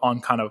triple-double, but on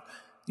kind of,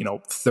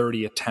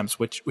 30 attempts,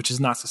 which is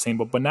not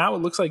sustainable. But now it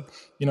looks like,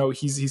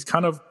 he's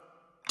kind of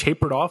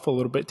tapered off a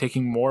little bit,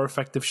 taking more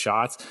effective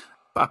shots,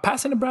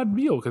 passing to Brad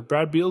Beal, because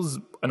Brad Beal's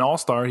an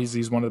all-star.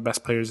 He's one of the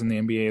best players in the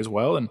NBA as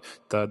well, and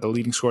the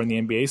leading scorer in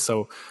the NBA.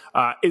 So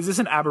is this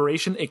an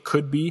aberration? It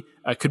could be.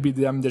 It could be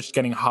them just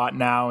getting hot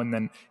now, and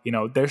then,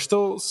 there's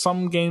still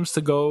some games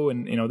to go,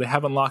 and, they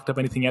haven't locked up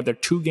anything yet. They're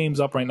 2 games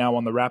up right now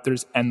on the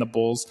Raptors and the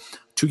Bulls.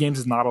 2 games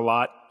is not a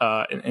lot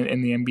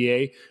in the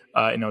NBA.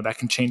 That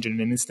can change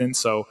in an instant.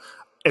 So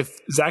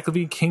if Zach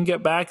LaVine can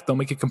get back, they'll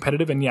make it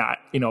competitive. And yeah,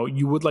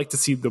 you would like to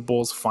see the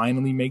Bulls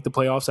finally make the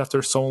playoffs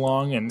after so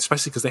long, and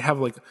especially because they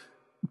have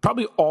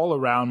probably all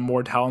around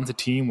more talented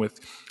team with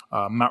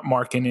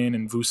Markkanen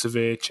and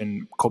Vucevic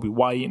and Kobe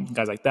White and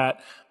guys like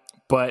that.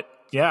 But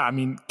yeah,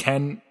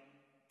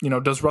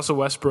 does Russell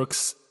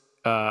Westbrook's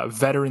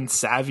veteran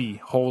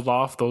savvy hold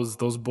off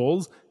those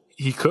Bulls?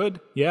 He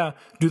could, yeah.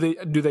 Do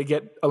they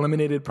get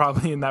eliminated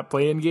probably in that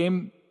play-in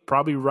game?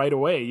 Probably right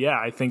away. Yeah,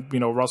 I think,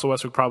 Russell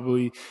Westbrook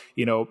probably,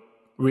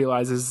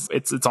 realizes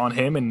it's on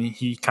him, and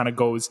he kind of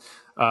goes,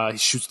 he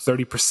shoots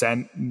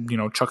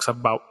 30%, chucks up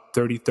about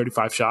 30,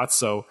 35 shots.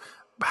 So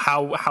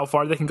how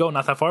far they can go,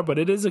 not that far, but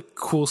it is a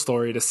cool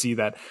story to see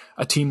that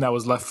a team that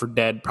was left for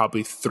dead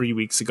probably 3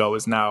 weeks ago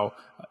is now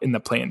in the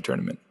play-in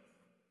tournament.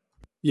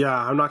 Yeah,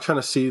 I'm not trying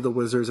to see the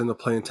Wizards in the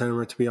play-in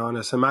tournament, to be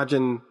honest.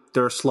 Imagine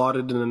they're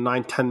slotted in a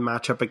 9-10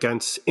 matchup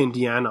against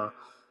Indiana.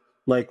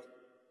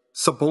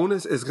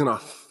 Sabonis is going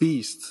to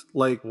feast.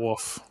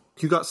 Woof.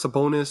 You got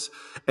Sabonis,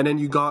 and then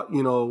you got,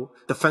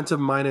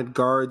 defensive-minded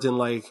guards and,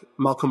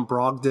 Malcolm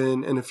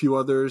Brogdon and a few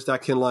others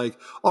that can,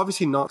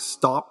 obviously not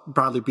stop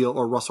Bradley Beal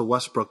or Russell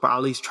Westbrook, but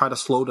at least try to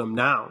slow them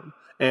down.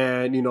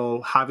 And,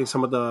 having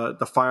some of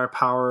the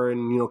firepower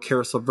and,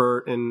 Karis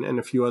LeVert and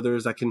a few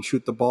others that can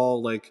shoot the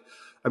ball.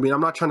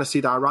 I'm not trying to see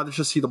that. I'd rather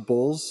just see the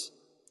Bulls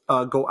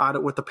go at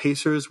it with the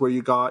Pacers, where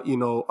you got,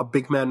 a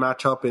big man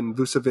matchup in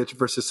Vucevic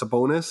versus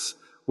Sabonis,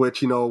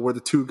 which, were the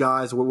 2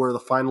 guys were the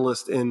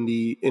finalists in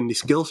the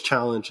skills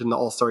challenge in the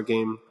All-Star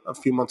game a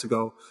few months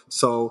ago.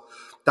 So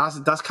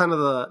that's kind of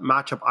the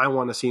matchup I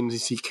want to see. And you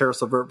see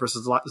Karis LeVert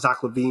versus Zach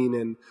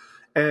LaVine.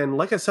 And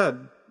like I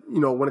said,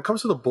 when it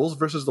comes to the Bulls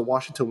versus the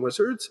Washington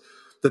Wizards,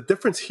 the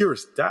difference here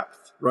is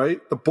depth, right?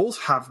 The Bulls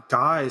have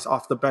guys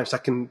off the bench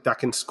that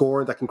can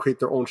score, that can create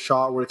their own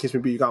shot. Where the case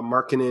may be, you got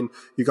Markkanen,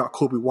 you got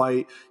Kobe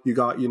White, you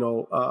got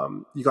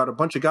a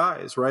bunch of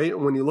guys, right?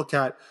 And when you look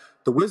at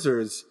the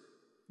Wizards,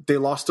 they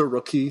lost a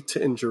rookie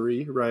to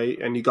injury, right?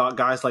 And you got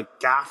guys like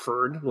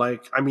Gafford.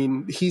 Like, I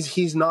mean,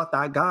 he's not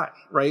that guy,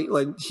 right?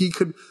 Like, he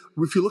could,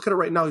 if you look at it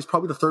right now, he's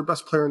probably the third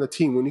best player on the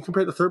team. When you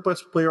compare the third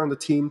best player on the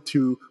team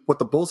to what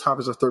the Bulls have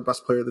as the third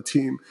best player of the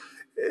team,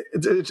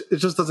 it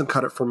just doesn't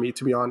cut it for me,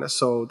 to be honest.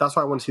 So that's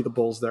why I want to see the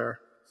Bulls there.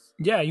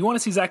 Yeah, you want to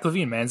see Zach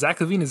LaVine, man. Zach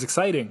LaVine is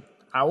exciting.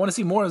 I want to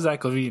see more of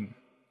Zach LaVine.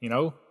 You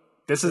know,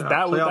 that's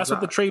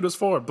what the trade was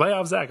for.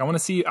 Playoff Zach. I want to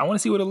see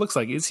what it looks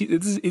like. Is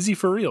he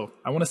for real?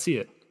 I want to see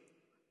it.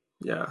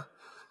 Yeah.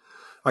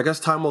 I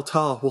guess time will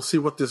tell. We'll see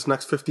what this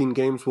next 15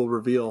 games will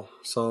reveal.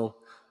 So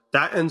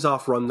that ends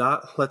off Run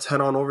That. Let's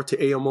head on over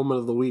to AO Moment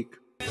of the Week.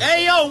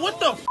 Hey, yo,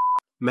 what the f***?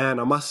 Man,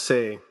 I must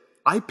say,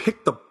 I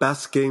picked the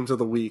best games of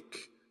the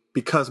week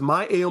because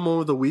my AO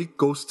Moment of the Week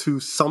goes to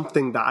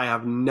something that I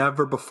have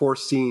never before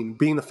seen,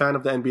 being a fan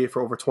of the NBA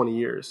for over 20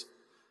 years.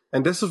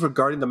 And this is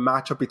regarding the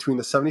matchup between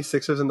the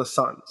 76ers and the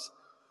Suns,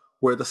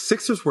 where the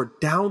Sixers were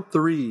down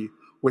 3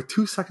 with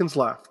 2 seconds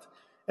left.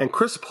 And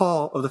Chris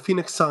Paul of the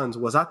Phoenix Suns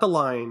was at the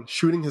line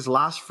shooting his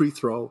last free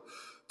throw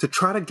to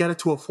try to get it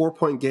to a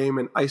 4-point game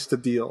and ice the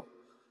deal.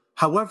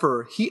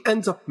 However, he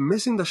ends up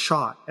missing the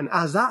shot. And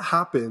as that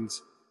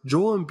happens,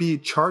 Joel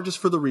Embiid charges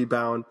for the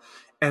rebound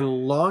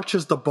and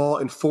launches the ball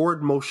in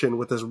forward motion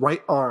with his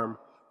right arm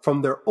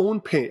from their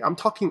own paint. I'm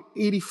talking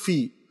 80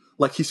 feet,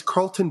 like he's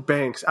Carlton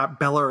Banks at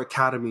Bel Air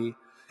Academy.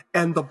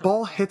 And the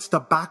ball hits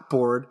the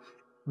backboard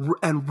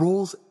and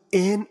rolls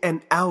in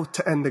and out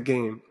to end the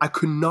game. I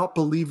could not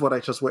believe what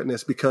I just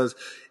witnessed, because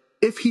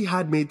if he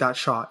had made that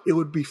shot, it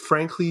would be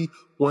frankly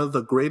one of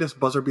the greatest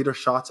buzzer beater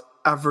shots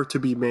ever to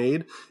be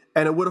made.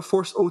 And it would have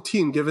forced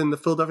OT and given the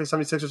Philadelphia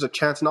 76ers a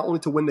chance not only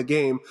to win the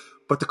game,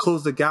 but to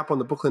close the gap on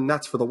the Brooklyn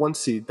Nets for the 1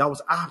 seed. That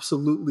was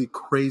absolutely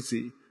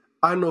crazy.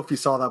 I don't know if you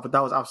saw that, but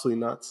that was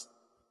absolutely nuts.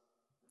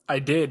 I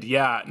did,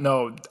 yeah.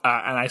 No, and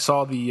I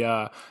saw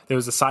there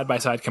was a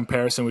side-by-side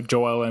comparison with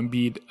Joel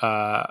Embiid,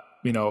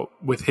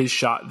 with his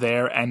shot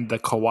there and the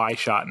Kawhi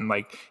shot, and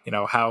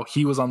how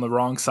he was on the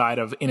wrong side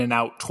of in and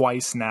out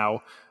twice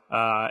now.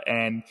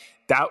 And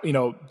that,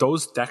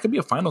 that could be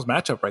a finals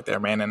matchup right there,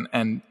 man.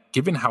 And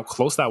given how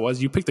close that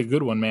was, you picked a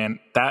good one, man.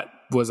 That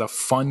was a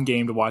fun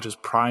game to watch. It was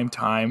prime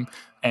time.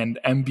 And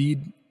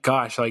Embiid,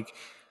 gosh,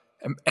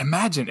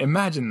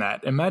 imagine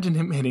that. Imagine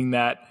him hitting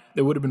that.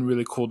 It would have been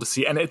really cool to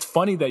see. And it's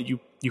funny that you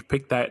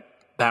picked that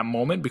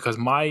moment, because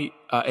my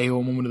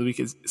AO Moment of the Week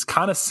is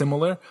kind of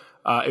similar.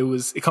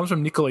 It comes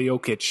from Nikola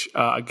Jokic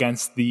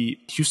against the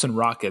Houston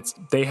Rockets.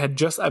 They had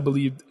just, I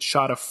believe,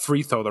 shot a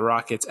free throw, the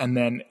Rockets, and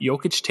then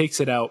Jokic takes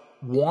it out,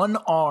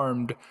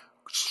 one-armed,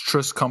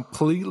 just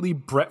completely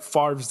Brett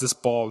Favre's this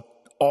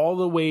ball all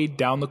the way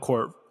down the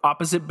court,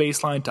 opposite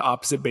baseline to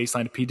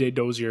PJ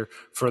Dozier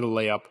for the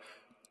layup.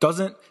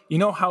 Doesn't,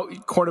 how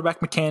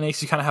quarterback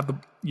mechanics, you kind of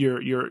have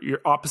your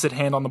opposite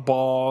hand on the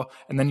ball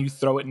and then you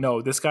throw it?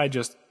 No, this guy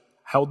just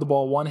held the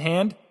ball one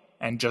hand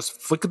and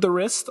just flicked the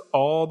wrist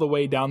all the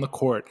way down the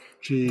court.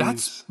 Jeez.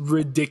 That's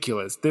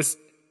ridiculous.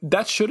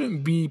 That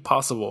shouldn't be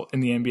possible in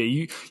the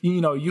NBA.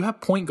 You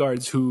have point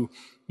guards who,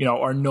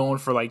 are known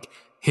for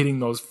hitting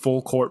those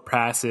full court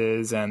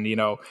passes and,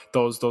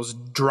 those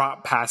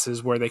drop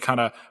passes where they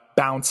kind of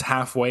bounce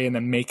halfway and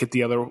then make it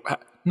the other.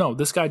 No,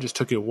 this guy just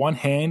took it one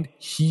hand,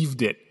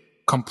 heaved it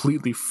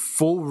completely,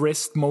 full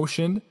wrist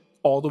motion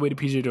all the way to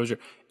PJ Dozier.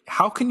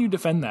 How can you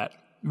defend that?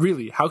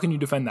 Really, how can you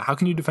defend that? How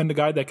can you defend a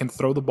guy that can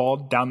throw the ball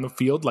down the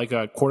field like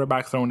a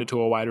quarterback throwing it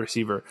to a wide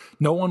receiver?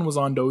 No one was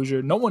on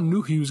Dozier. No one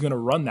knew he was going to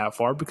run that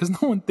far, because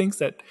no one thinks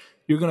that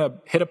you're going to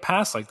hit a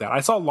pass like that. I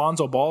saw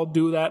Lonzo Ball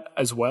do that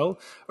as well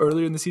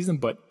earlier in the season,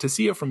 but to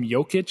see it from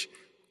Jokic,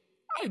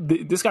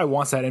 this guy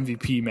wants that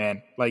MVP,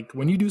 man.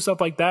 When you do stuff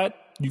like that,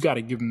 you got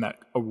to give him that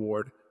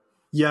award.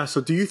 Yeah,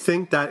 so do you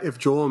think that if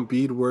Joel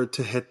Embiid were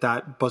to hit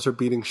that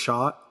buzzer-beating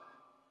shot,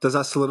 does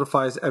that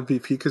solidify his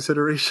MVP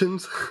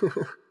considerations?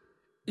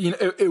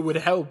 It would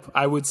help.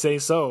 I would say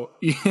so.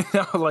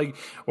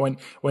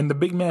 When the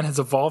big man has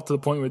evolved to the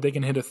point where they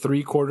can hit a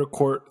 3/4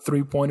 court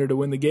 3-pointer to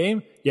win the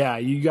game, yeah,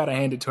 you got to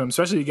hand it to him,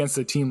 especially against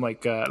a team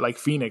like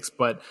Phoenix.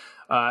 But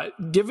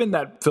given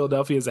that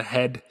Philadelphia is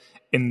ahead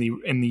in the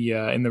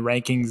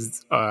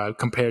rankings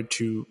compared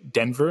to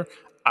Denver,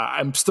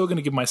 I'm still going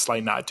to give my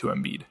slight nod to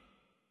Embiid.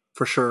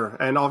 For sure.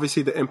 And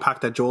obviously the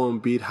impact that Joel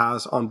Embiid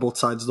has on both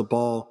sides of the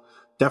ball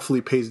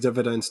definitely pays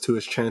dividends to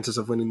his chances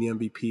of winning the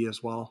MVP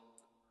as well.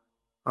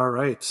 All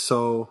right,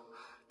 so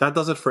that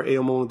does it for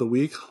AO Moment of the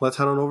Week. Let's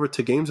head on over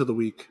to Games of the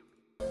Week.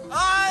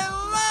 I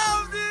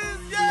love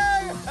this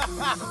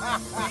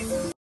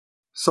game!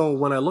 So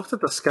when I looked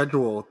at the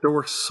schedule, there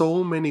were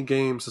so many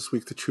games this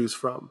week to choose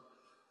from.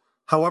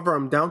 However,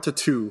 I'm down to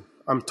 2.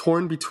 I'm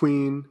torn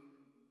between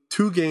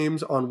 2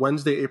 games on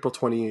Wednesday, April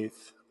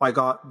 28th. I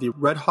got the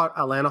red-hot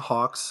Atlanta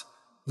Hawks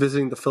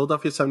visiting the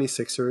Philadelphia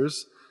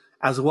 76ers,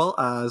 as well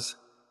as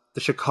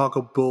the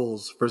Chicago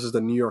Bulls versus the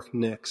New York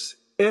Knicks,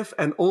 if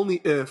and only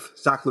if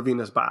Zach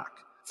LaVine is back.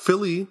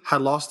 Philly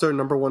had lost their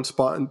number 1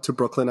 spot to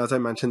Brooklyn, as I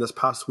mentioned, this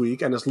past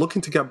week, and is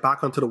looking to get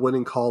back onto the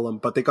winning column,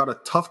 but they got a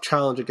tough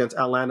challenge against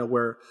Atlanta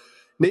where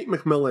Nate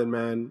McMillan,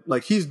 man,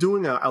 like he's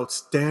doing an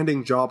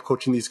outstanding job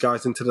coaching these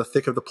guys into the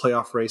thick of the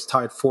playoff race,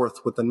 tied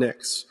fourth with the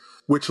Knicks.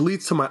 Which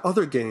leads to my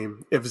other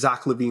game, if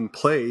Zach LaVine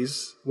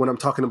plays, when I'm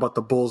talking about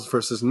the Bulls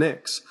versus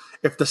Knicks.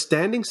 If the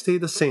standings stay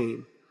the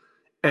same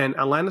and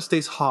Atlanta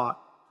stays hot,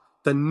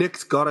 the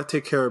Knicks got to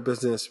take care of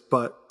business,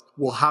 but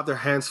will have their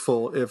hands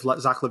full if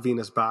Zach LaVine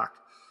is back.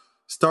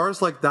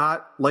 Stars like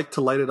that like to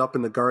light it up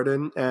in the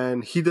Garden,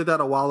 and he did that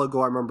a while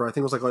ago. I remember, I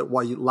think it was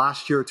like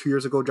last year or 2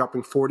 years ago,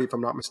 dropping 40, if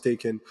I'm not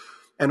mistaken.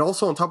 And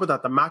also on top of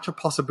that, the matchup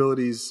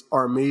possibilities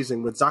are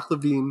amazing with Zach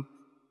LaVine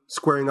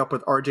squaring up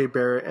with RJ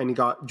Barrett, and you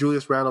got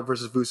Julius Randle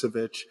versus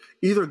Vucevic.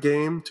 Either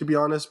game, to be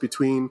honest,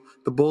 between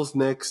the Bulls,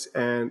 Knicks,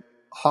 and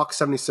Hawks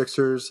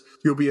 76ers,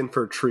 you'll be in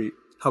for a treat.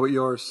 How about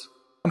yours?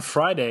 On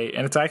Friday,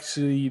 and it's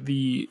actually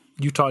the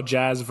Utah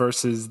Jazz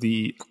versus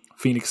the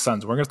Phoenix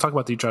Suns. We're going to talk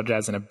about the Utah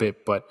Jazz in a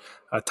bit, but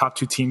top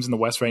two teams in the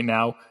West right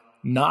now,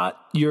 not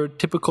your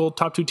typical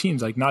top two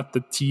teams, like not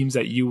the teams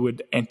that you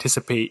would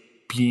anticipate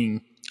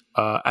being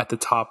at the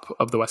top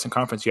of the Western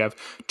Conference. You have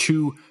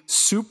two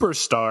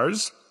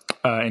superstars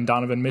in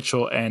Donovan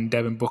Mitchell and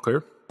Devin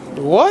Booker.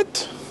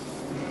 What?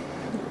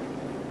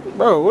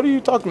 Bro, what are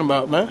you talking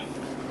about, man?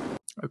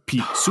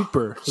 Pete,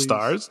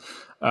 superstars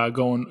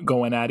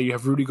going at it. You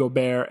have Rudy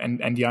Gobert and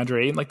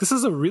DeAndre Ayton. Like, this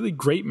is a really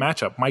great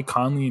matchup. Mike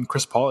Conley and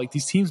Chris Paul. Like,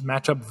 these teams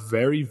match up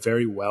very,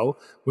 very well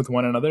with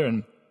one another,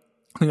 and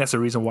I think that's the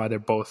reason why they're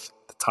both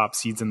the top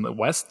seeds in the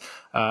West.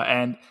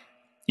 And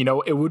you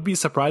know, it would be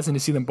surprising to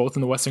see them both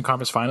in the Western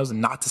Conference Finals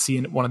and not to see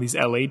one of these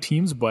LA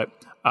teams, but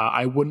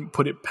I wouldn't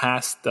put it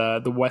past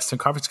the Western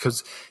Conference,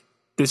 because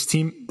this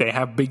team, they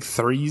have big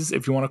threes,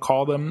 if you want to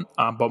call them,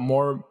 but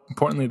more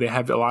importantly, they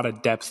have a lot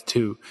of depth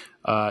too.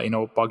 You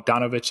know,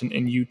 Bogdanovich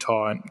in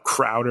Utah, and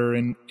Crowder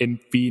in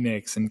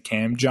Phoenix, and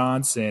Cam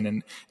Johnson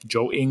and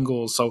Joe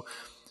Ingles. So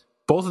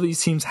both of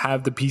these teams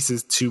have the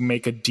pieces to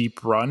make a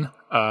deep run,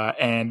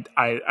 and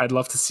I'd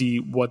love to see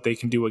what they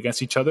can do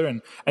against each other,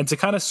 and to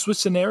kind of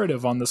switch the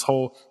narrative on this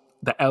whole,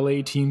 the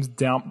LA teams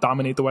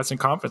dominate the Western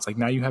Conference. Like,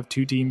 now you have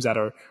two teams that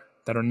are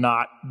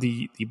not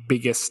the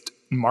biggest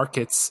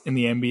markets in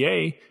the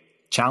NBA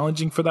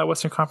challenging for that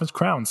Western Conference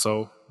crown.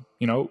 So,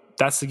 you know,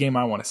 that's the game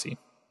I want to see.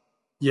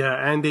 Yeah,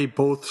 and they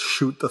both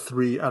shoot the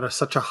three at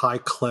such a high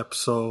clip,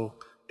 so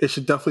it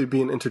should definitely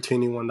be an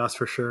entertaining one, that's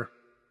for sure.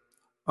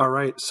 All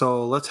right,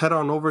 so let's head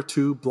on over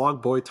to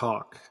Blog Boy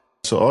Talk.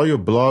 So all your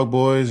blog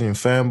boys and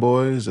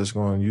fanboys that's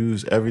going to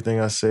use everything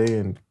I say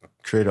and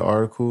create an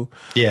article,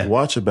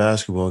 watch a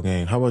basketball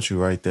game. How about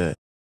you write that?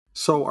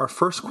 So our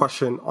first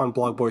question on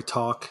Blog Boy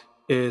Talk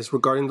is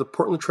regarding the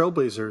Portland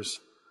Trailblazers.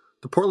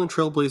 The Portland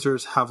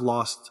Trailblazers have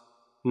lost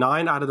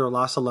 9 out of their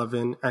last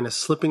 11 and is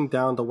slipping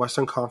down the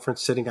Western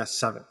Conference, sitting at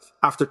 7th.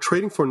 After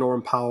trading for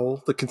Norman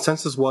Powell, the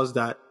consensus was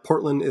that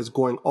Portland is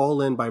going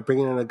all in by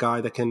bringing in a guy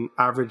that can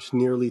average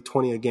nearly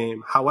 20 a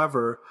game.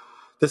 However,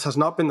 this has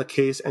not been the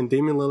case, and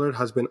Damian Lillard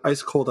has been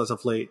ice cold as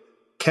of late.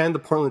 Can the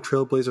Portland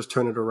Trailblazers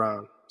turn it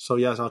around? So,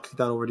 yes, I'll kick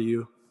that over to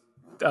you.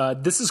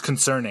 This is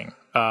concerning.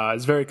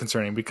 It's very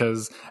concerning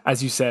because,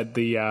 as you said,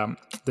 the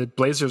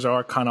Blazers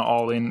are kind of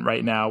all in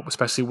right now,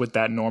 especially with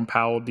that Norm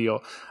Powell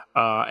deal.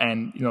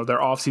 And, you know, their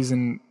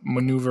offseason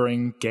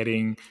maneuvering,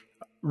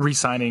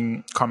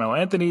 re-signing Carmelo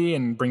Anthony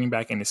and bringing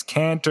back Enes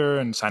Kanter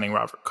and signing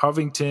Robert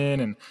Covington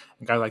and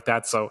guys like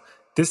that. So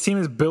this team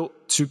is built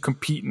to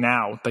compete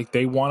now. Like,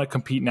 they want to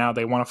compete now.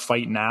 They want to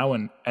fight now.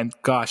 And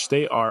gosh,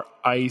 they are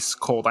ice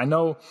cold. I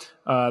know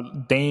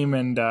Dame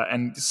and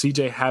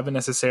CJ haven't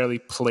necessarily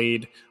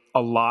played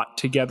a lot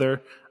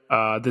together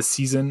this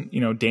season.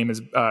 You know,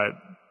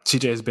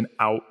 CJ has been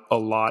out a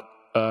lot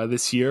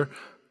this year,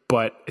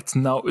 but it's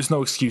no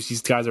excuse.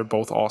 These guys are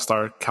both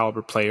all-star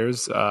caliber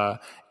players,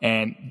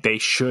 and they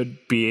should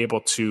be able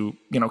to,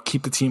 you know,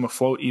 keep the team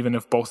afloat even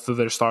if both of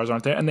their stars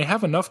aren't there. And they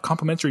have enough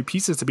complementary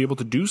pieces to be able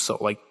to do so.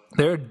 Like,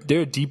 they're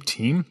a deep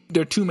team.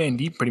 They're 2-man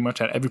deep pretty much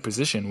at every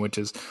position, which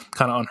is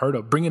kind of unheard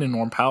of. Bringing in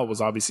Norm Powell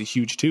was obviously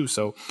huge too.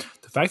 So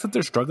the fact that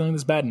they're struggling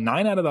this bad,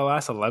 9 out of the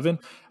last 11.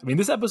 I mean,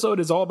 this episode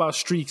is all about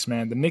streaks,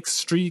 man. The Knicks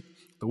streak,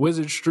 the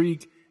Wizards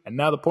streak, and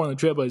now the Portland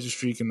Trailblazers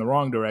streak in the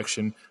wrong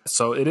direction.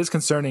 So it is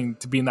concerning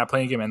to be in that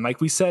playing game. And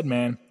like we said,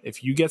 man,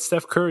 if you get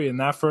Steph Curry in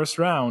that first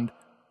round,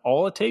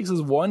 all it takes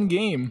is one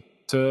game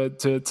to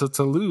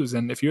lose.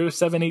 And if you're a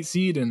 7-8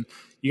 seed and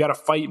you got to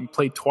fight and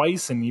play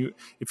twice, and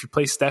if you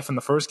play Steph in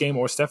the first game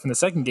or Steph in the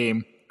second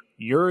game,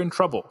 you're in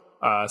trouble.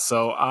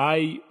 So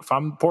if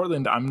I'm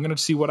Portland, I'm going to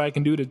see what I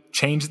can do to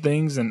change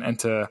things and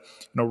to,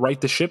 you know, right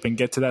the ship and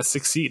get to that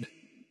 6th seed.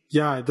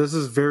 Yeah, this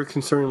is very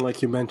concerning,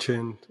 like you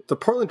mentioned. The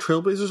Portland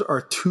Trailblazers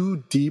are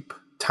too deep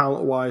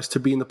talent-wise to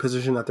be in the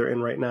position that they're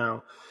in right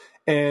now.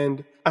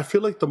 And I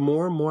feel like the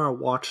more and more I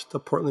watch the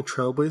Portland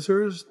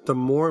Trailblazers, the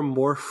more and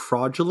more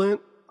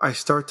fraudulent I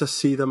start to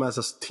see them as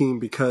a team,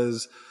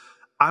 because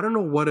I don't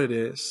know what it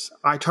is.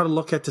 I try to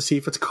look at to see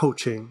if it's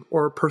coaching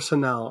or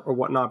personnel or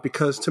whatnot,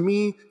 because to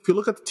me, if you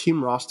look at the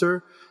team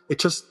roster, it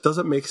just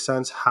doesn't make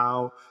sense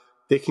how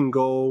they can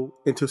go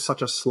into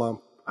such a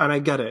slump. And I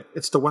get it.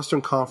 It's the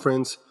Western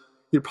Conference.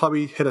 You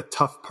probably hit a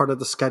tough part of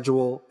the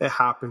schedule. It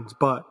happens.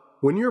 But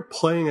when you're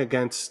playing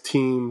against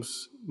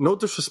teams, no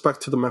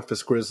disrespect to the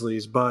Memphis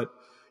Grizzlies, but,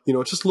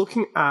 just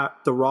looking at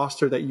the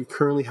roster that you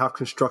currently have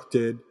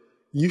constructed,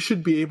 you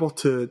should be able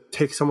to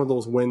take some of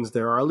those wins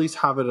there, or at least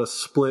have it a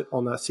split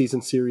on that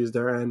season series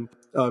there. And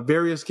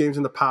various games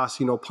in the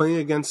past, playing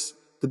against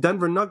the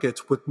Denver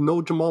Nuggets with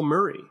no Jamal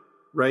Murray,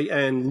 right?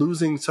 And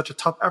losing such a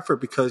tough effort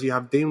because you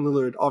have Dame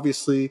Lillard.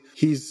 Obviously,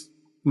 he's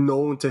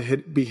known to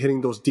be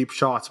hitting those deep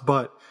shots.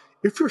 But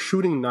if you're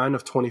shooting 9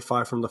 of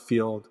 25 from the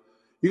field,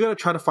 you got to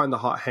try to find the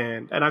hot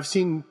hand. And I've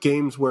seen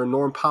games where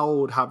Norm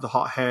Powell would have the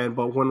hot hand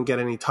but wouldn't get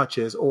any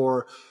touches,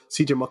 or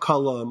CJ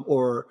McCollum,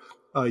 or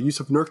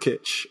Yusuf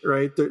Nurkic,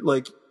 right?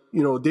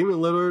 Damian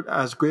Lillard,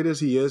 as great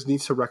as he is,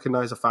 needs to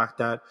recognize the fact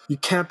that you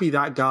can't be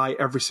that guy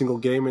every single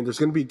game. And there's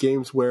going to be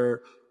games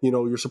where,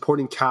 your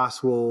supporting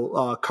cast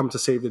will come to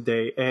save the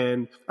day.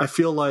 And I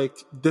feel like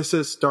this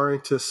is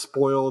starting to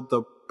spoil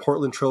the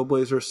Portland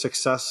Trailblazers'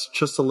 success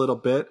just a little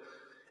bit.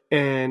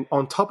 And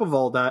on top of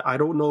all that, I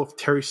don't know if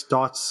Terry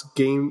Stotts'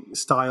 game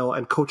style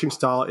and coaching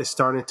style is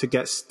starting to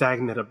get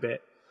stagnant a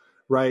bit.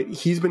 Right,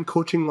 he's been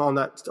coaching on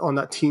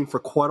that team for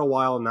quite a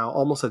while now,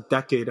 almost a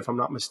decade, if I'm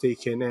not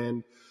mistaken.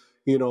 And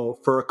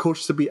for a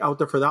coach to be out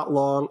there for that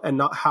long and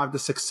not have the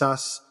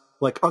success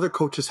like other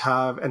coaches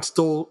have and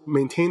still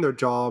maintain their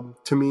job,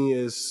 to me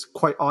is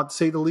quite odd, to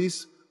say the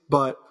least.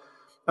 But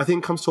I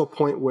think it comes to a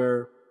point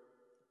where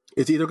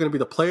it's either going to be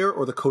the player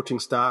or the coaching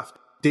staff.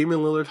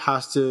 Damian Lillard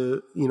has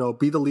to,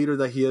 be the leader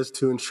that he is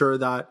to ensure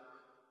that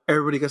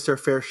everybody gets their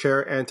fair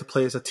share and to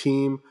play as a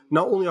team,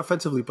 not only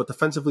offensively, but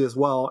defensively as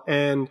well.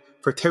 And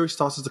for Terry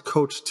Stotts as the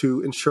coach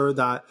to ensure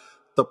that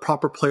the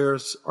proper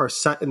players are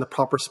set in the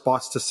proper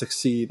spots to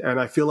succeed. And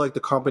I feel like the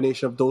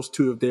combination of those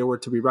two, if they were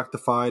to be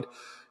rectified,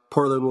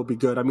 Portland will be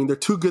good. I mean, they're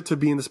too good to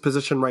be in this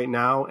position right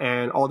now,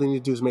 and all they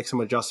need to do is make some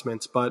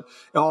adjustments. But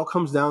it all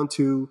comes down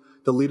to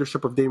the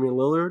leadership of Damian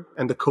Lillard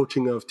and the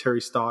coaching of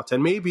Terry Stotts.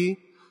 And maybe,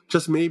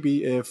 just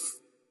maybe, if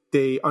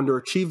they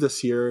underachieve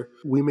this year,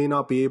 we may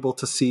not be able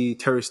to see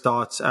Terry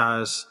Stotts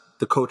as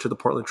the coach of the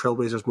Portland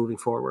Trailblazers moving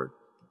forward.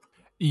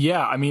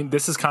 Yeah, I mean,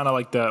 this is kind of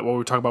like what we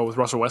were talking about with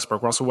Russell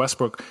Westbrook. Russell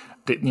Westbrook,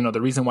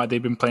 the reason why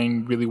they've been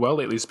playing really well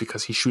lately is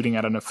because he's shooting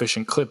at an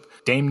efficient clip.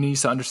 Dame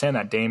needs to understand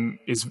that. Dame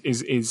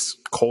is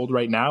cold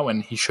right now,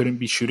 and he shouldn't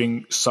be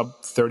shooting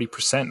sub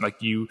 30%. Like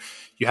you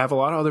have a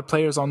lot of other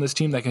players on this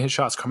team that can hit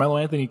shots. Carmelo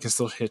Anthony can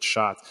still hit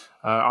shots.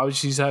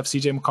 Obviously, you have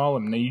CJ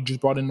McCollum, and you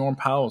just brought in Norm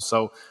Powell.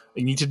 So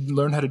you need to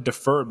learn how to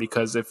defer,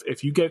 because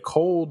if you get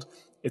cold,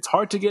 it's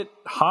hard to get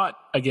hot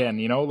again.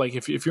 Like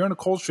if you're in a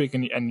cold streak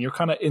and you're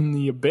kind of in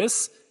the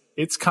abyss,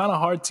 it's kind of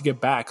hard to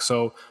get back.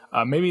 So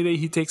maybe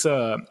he takes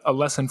a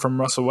lesson from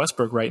Russell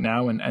Westbrook right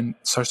now and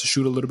starts to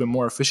shoot a little bit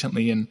more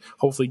efficiently and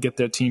hopefully get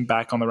their team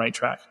back on the right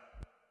track.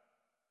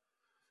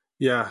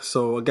 Yeah,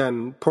 so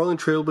again, Portland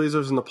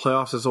Trailblazers in the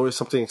playoffs is always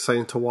something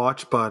exciting to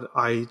watch, but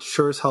I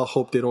sure as hell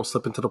hope they don't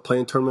slip into the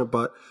play-in tournament.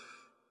 But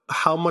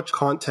how much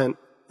content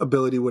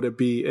ability would it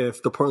be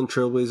if the Portland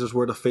Trailblazers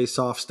were to face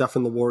off Steph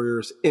and the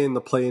Warriors in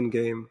the play-in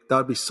game? That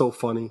would be so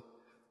funny.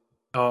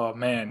 Oh,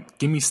 man.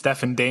 Give me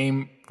Steph and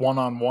Dame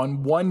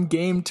one-on-one. One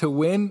game to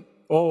win.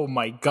 Oh,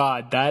 my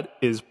God. That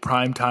is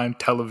primetime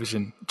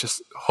television.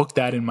 Just hook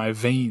that in my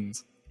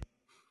veins.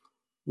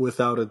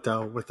 Without a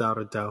doubt. Without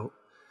a doubt.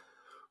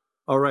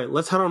 All right,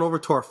 let's head on over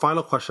to our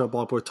final question of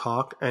Ballboy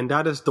Talk, and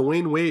that is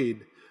Dwayne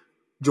Wade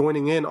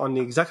joining in on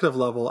the executive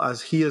level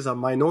as he is a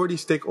minority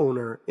stake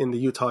owner in the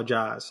Utah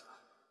Jazz.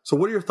 So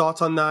what are your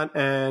thoughts on that,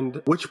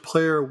 and which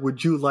player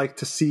would you like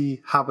to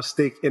see have a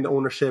stake in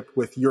ownership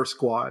with your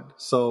squad?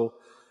 So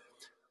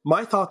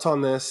my thoughts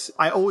on this,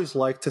 I always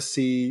like to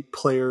see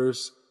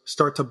players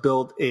start to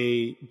build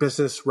a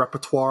business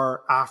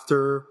repertoire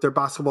after their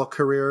basketball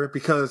career,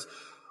 because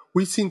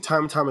we've seen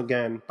time and time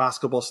again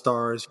basketball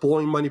stars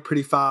blowing money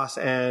pretty fast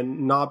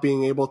and not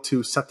being able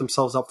to set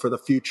themselves up for the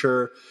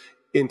future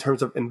in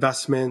terms of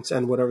investments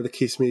and whatever the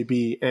case may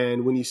be.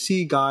 And when you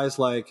see guys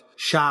like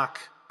Shaq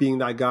being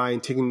that guy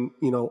and taking,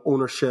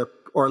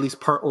 ownership, or at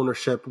least part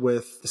ownership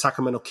with the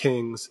Sacramento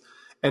Kings,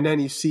 and then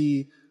you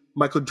see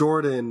Michael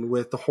Jordan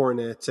with the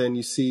Hornets, and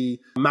you see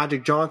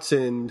Magic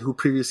Johnson, who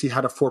previously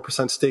had a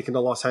 4% stake in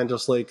the Los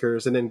Angeles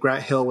Lakers, and then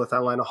Grant Hill with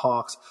Atlanta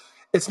Hawks.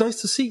 It's nice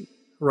to see,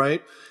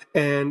 right?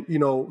 And,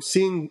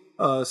 seeing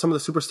some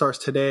of the superstars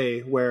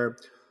today, where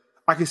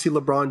I can see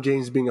LeBron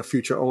James being a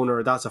future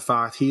owner. That's a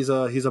fact. He's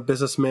a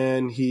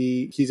businessman.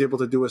 He's able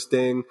to do his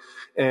thing.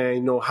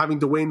 And, having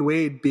Dwayne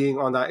Wade being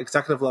on that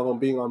executive level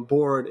and being on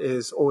board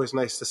is always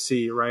nice to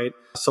see, right?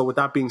 So with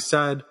that being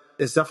said,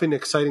 it's definitely an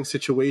exciting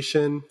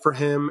situation for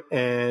him,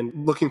 and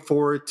looking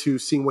forward to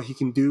seeing what he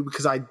can do,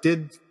 because I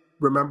did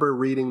remember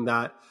reading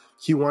that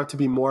he wanted to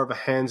be more of a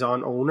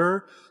hands-on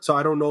owner. So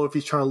I don't know if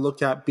he's trying to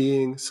look at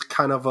being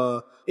kind of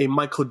a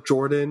Michael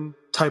Jordan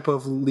type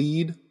of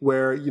lead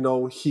where,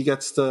 he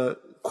gets to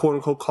quote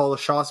unquote call the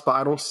shots, but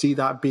I don't see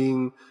that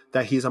being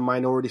that he's a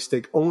minority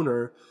stake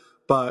owner.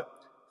 But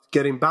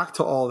getting back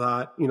to all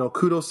that,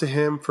 kudos to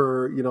him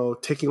for,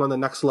 taking on the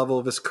next level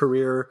of his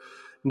career,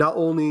 not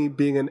only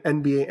being an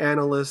NBA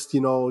analyst,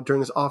 during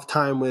his off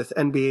time with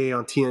NBA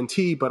on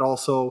TNT, but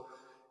also,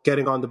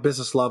 getting on the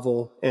business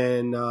level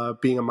and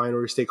being a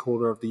minority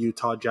stakeholder of the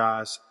Utah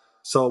Jazz.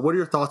 So what are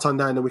your thoughts on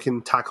that? And then we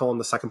can tackle on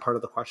the second part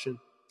of the question.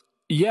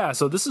 Yeah,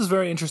 so this is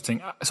very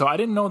interesting. So I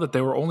didn't know that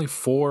there were only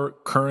 4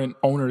 current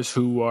owners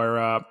who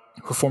are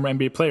former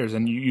NBA players,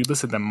 and you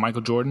listed them: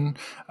 Michael Jordan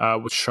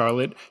with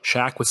Charlotte,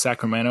 Shaq with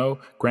Sacramento,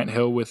 Grant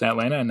Hill with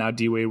Atlanta, and now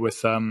D-Wade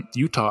with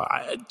Utah.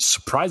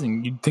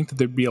 Surprising. You'd think that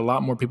there'd be a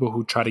lot more people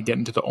who try to get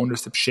into the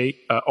ownership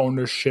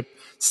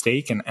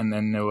stake and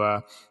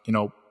then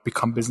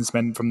become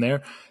businessmen from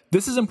there.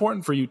 This is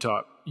important for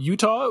Utah.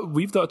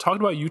 We've talked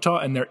about Utah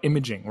and their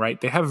imaging, right?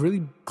 They have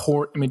really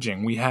poor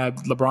imaging. We have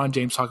LeBron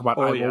James talk about,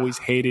 I've always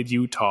hated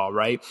Utah,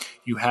 right?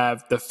 You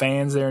have the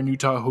fans there in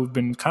Utah who've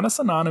been kind of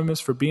synonymous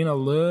for being a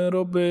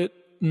little bit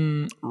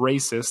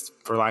racist,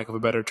 for lack of a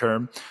better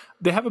term.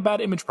 They have a bad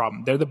image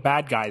problem. They're the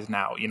bad guys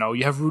now.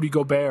 You have Rudy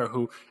Gobert,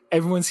 who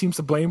everyone seems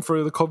to blame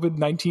for the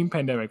COVID-19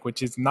 pandemic,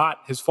 which is not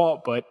his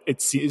fault, but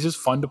it's just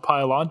fun to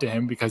pile on to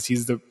him because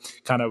he's the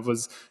kind of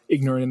was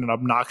ignorant and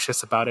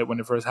obnoxious about it when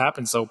it first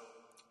happened. So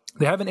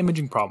they have an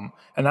imaging problem.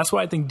 And that's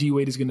what I think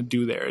D-Wade is going to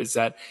do there, is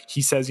that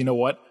he says, you know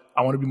what?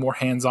 I want to be more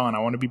hands-on. I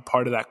want to be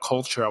part of that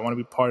culture. I want to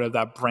be part of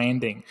that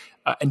branding.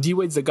 And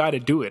D-Wade's the guy to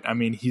do it. I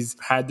mean, he's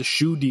had the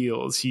shoe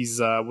deals. He's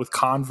with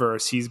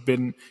Converse. He's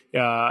been,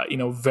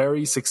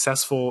 very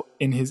successful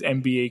in his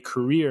NBA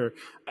career.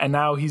 And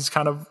now he's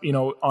kind of,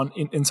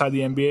 inside the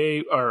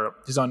NBA, or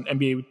he's on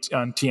NBA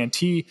on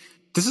TNT.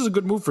 This is a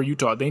good move for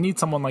Utah. They need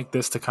someone like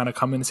this to kind of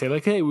come in and say,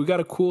 like, hey, we got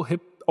a cool,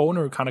 hip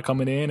owner kind of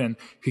coming in, and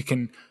he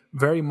can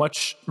very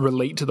much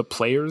relate to the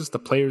players. The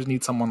players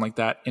need someone like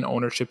that in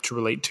ownership to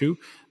relate to.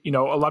 A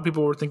lot of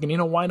people were thinking,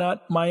 why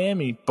not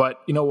Miami?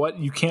 But you know what?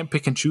 You can't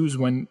pick and choose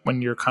when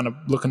you're kind of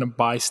looking to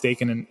buy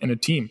stake in a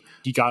team.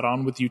 He got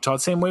on with Utah.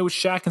 Same way with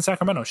Shaq in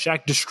Sacramento.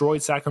 Shaq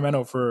destroyed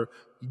Sacramento for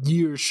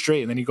years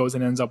straight, and then he goes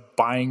and ends up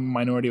buying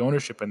minority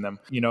ownership in them.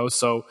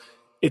 So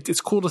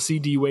it's cool to see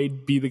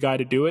D-Wade be the guy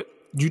to do it.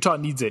 Utah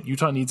needs it.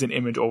 Utah needs an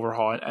image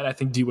overhaul, and I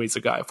think D-Wade's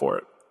the guy for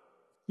it.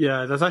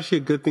 Yeah, that's actually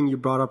a good thing you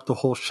brought up, the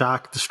whole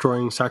Shaq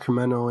destroying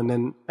Sacramento and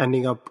then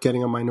ending up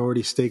getting a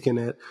minority stake in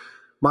it.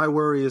 My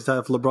worry is that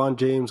if LeBron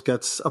James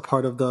gets a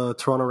part of the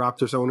Toronto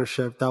Raptors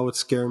ownership, that would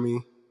scare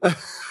me,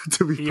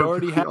 to be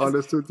perfectly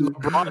honest with you.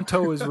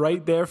 LeBronto is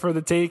right there for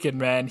the taking,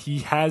 man. He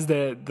has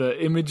the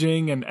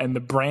imaging and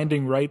the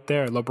branding right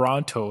there.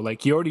 LeBronto,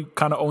 like, he already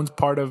kind of owns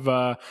part of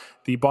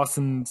the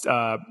Boston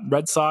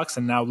Red Sox,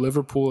 and now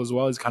Liverpool as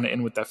well. He's kind of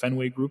in with that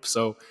Fenway group,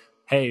 so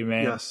hey,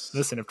 man,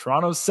 Listen, if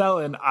Toronto's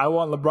selling, I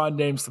want LeBron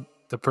James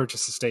to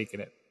purchase a stake in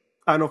it.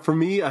 I know, for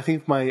me, I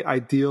think my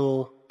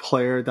ideal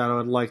player that I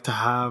would like to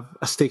have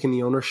a stake in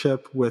the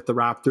ownership with the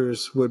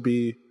Raptors would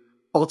be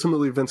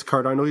ultimately Vince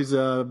Carter. I know he's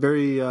a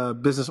very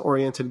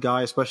business-oriented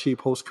guy, especially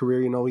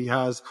post-career. He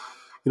has,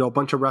 a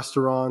bunch of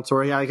restaurants,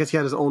 or I guess he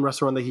had his own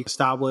restaurant that he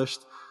established.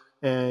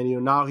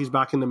 And, now he's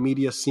back in the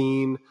media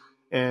scene,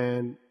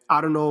 and I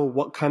don't know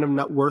what kind of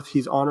net worth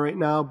he's on right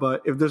now,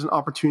 but if there's an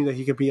opportunity that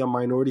he could be a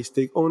minority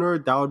stake owner,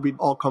 that would be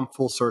all come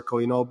full circle.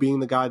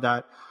 Being the guy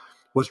that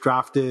was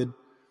drafted,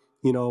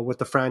 with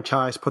the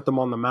franchise, put them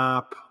on the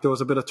map. There was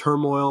a bit of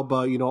turmoil,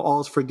 but,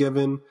 all is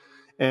forgiven.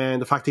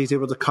 And the fact that he's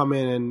able to come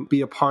in and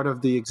be a part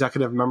of the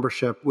executive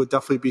membership would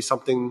definitely be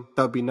something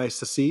that would be nice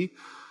to see.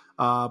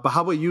 But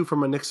how about you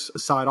from a Knicks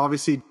side?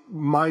 Obviously,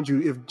 mind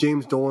you, if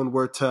James Dolan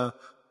were to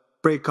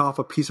break off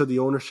a piece of the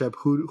ownership,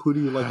 who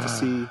do you like to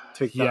see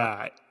take that?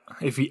 Yeah,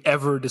 if he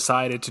ever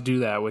decided to do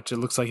that, which it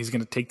looks like he's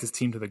going to take this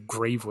team to the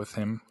grave with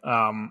him.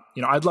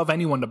 I'd love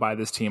anyone to buy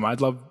this team. I'd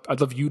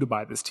love you to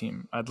buy this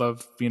team. I'd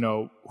love,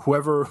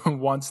 whoever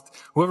wants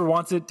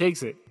it,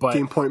 takes it. But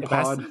Game Point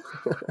Pod.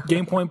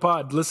 Game Point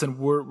Pod. Listen,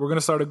 we're going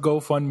to start a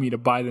GoFundMe to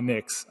buy the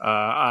Knicks.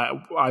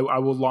 I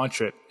will launch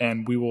it,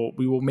 and we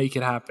will make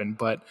it happen.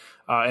 But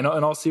in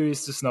all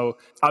seriousness, no,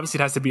 obviously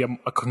it has to be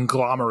a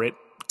conglomerate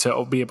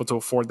to be able to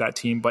afford that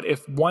team. But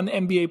if one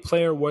NBA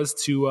player was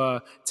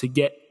to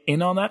get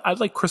in on that,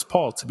 I'd like Chris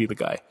Paul to be the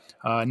guy.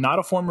 Not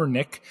a former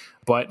Knick,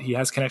 but he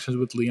has connections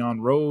with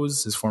Leon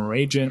Rose, his former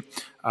agent.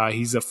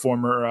 He's a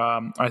former,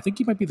 I think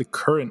he might be the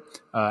current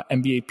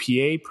NBA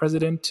PA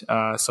president.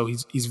 So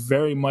he's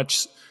very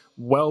much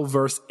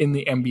well-versed in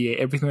the NBA,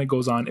 everything that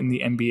goes on in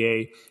the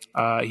NBA.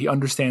 He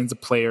understands the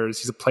players.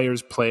 He's a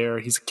player's player.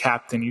 He's a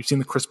captain. You've seen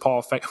the Chris Paul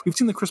effect. We've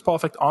seen the Chris Paul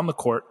effect on the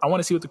court. I want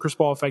to see what the Chris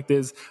Paul effect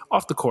is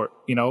off the court,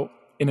 in a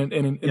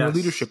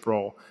leadership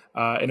role,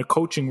 in a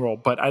coaching role.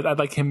 But I'd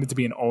like him to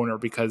be an owner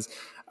because,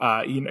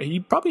 he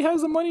probably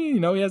has the money.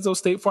 He has those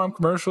State Farm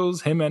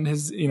commercials. Him and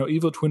his,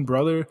 evil twin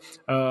brother,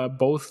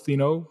 both,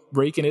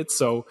 raking it.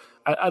 So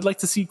I'd like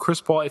to see Chris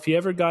Paul, if he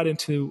ever got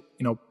into,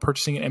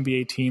 purchasing an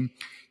NBA team.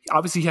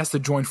 Obviously, he has to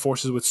join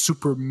forces with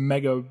super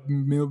mega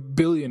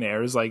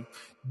billionaires like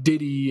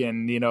Diddy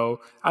and,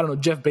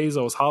 Jeff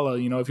Bezos, holla.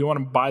 If you want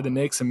to buy the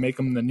Knicks and make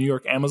them the New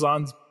York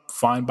Amazons,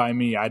 fine by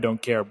me. I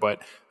don't care.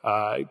 But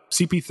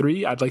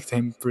CP3, I'd like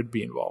him to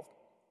be involved.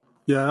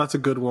 Yeah, that's a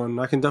good one.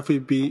 I can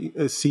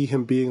definitely see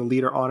him being a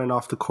leader on and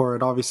off the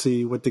court.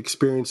 Obviously, with the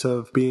experience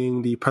of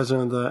being the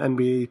president of the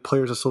NBA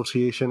Players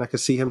Association, I could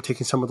see him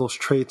taking some of those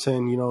traits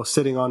and,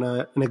 sitting on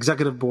an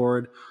executive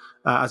board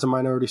as a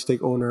minority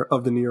stake owner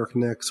of the New York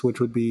Knicks, which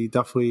would be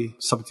definitely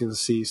something to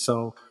see.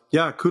 So,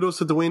 yeah, kudos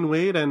to Dwayne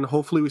Wade, and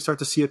hopefully we start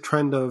to see a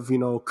trend of,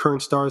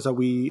 current stars that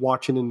we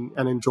watch and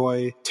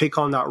enjoy take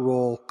on that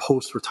role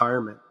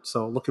post-retirement.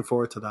 So looking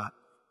forward to that.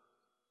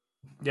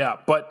 Yeah,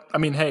 but, I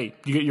mean, hey,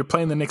 you're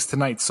playing the Knicks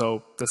tonight,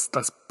 so let's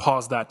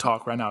pause that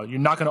talk right now. You're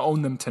not going to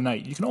own them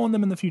tonight. You can own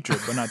them in the future,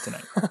 but not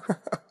tonight.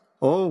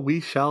 Oh,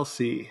 we shall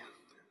see.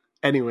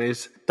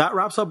 Anyways, that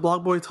wraps up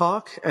Blog Boy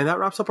Talk, and that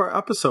wraps up our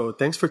episode.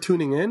 Thanks for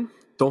tuning in.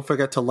 Don't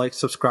forget to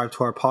subscribe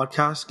to our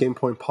podcast,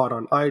 GamePoint Pod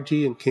on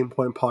IG and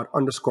GamePoint Pod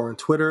 _ on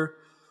Twitter.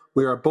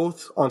 We are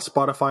both on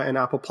Spotify and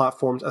Apple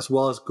platforms, as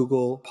well as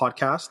Google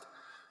Podcast.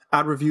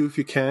 Add review if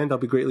you can. That'll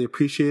be greatly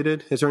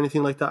appreciated. Is there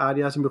anything like to add,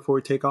 Yasin, before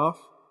we take off?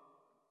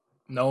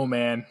 No,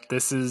 man.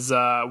 This is,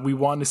 we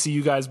want to see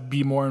you guys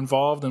be more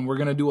involved, and we're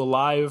going to do a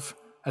live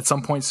at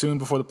some point soon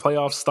before the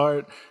playoffs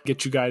start.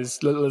 Get you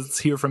guys, let's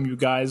hear from you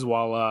guys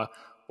while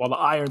the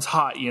iron's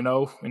hot,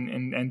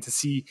 and to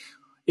see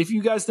if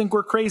you guys think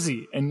we're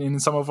crazy in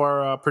some of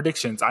our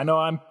predictions. I know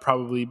I'm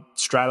probably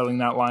straddling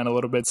that line a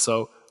little bit.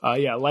 So,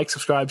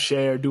 subscribe,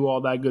 share, do all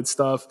that good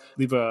stuff.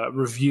 Leave a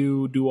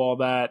review, do all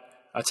that.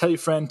 Tell your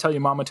friend, tell your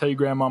mama, tell your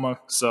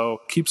grandmama. So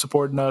keep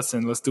supporting us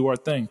and let's do our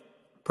thing.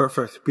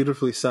 Perfect.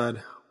 Beautifully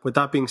said. With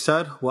that being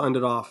said, we'll end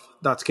it off.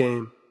 That's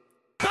game.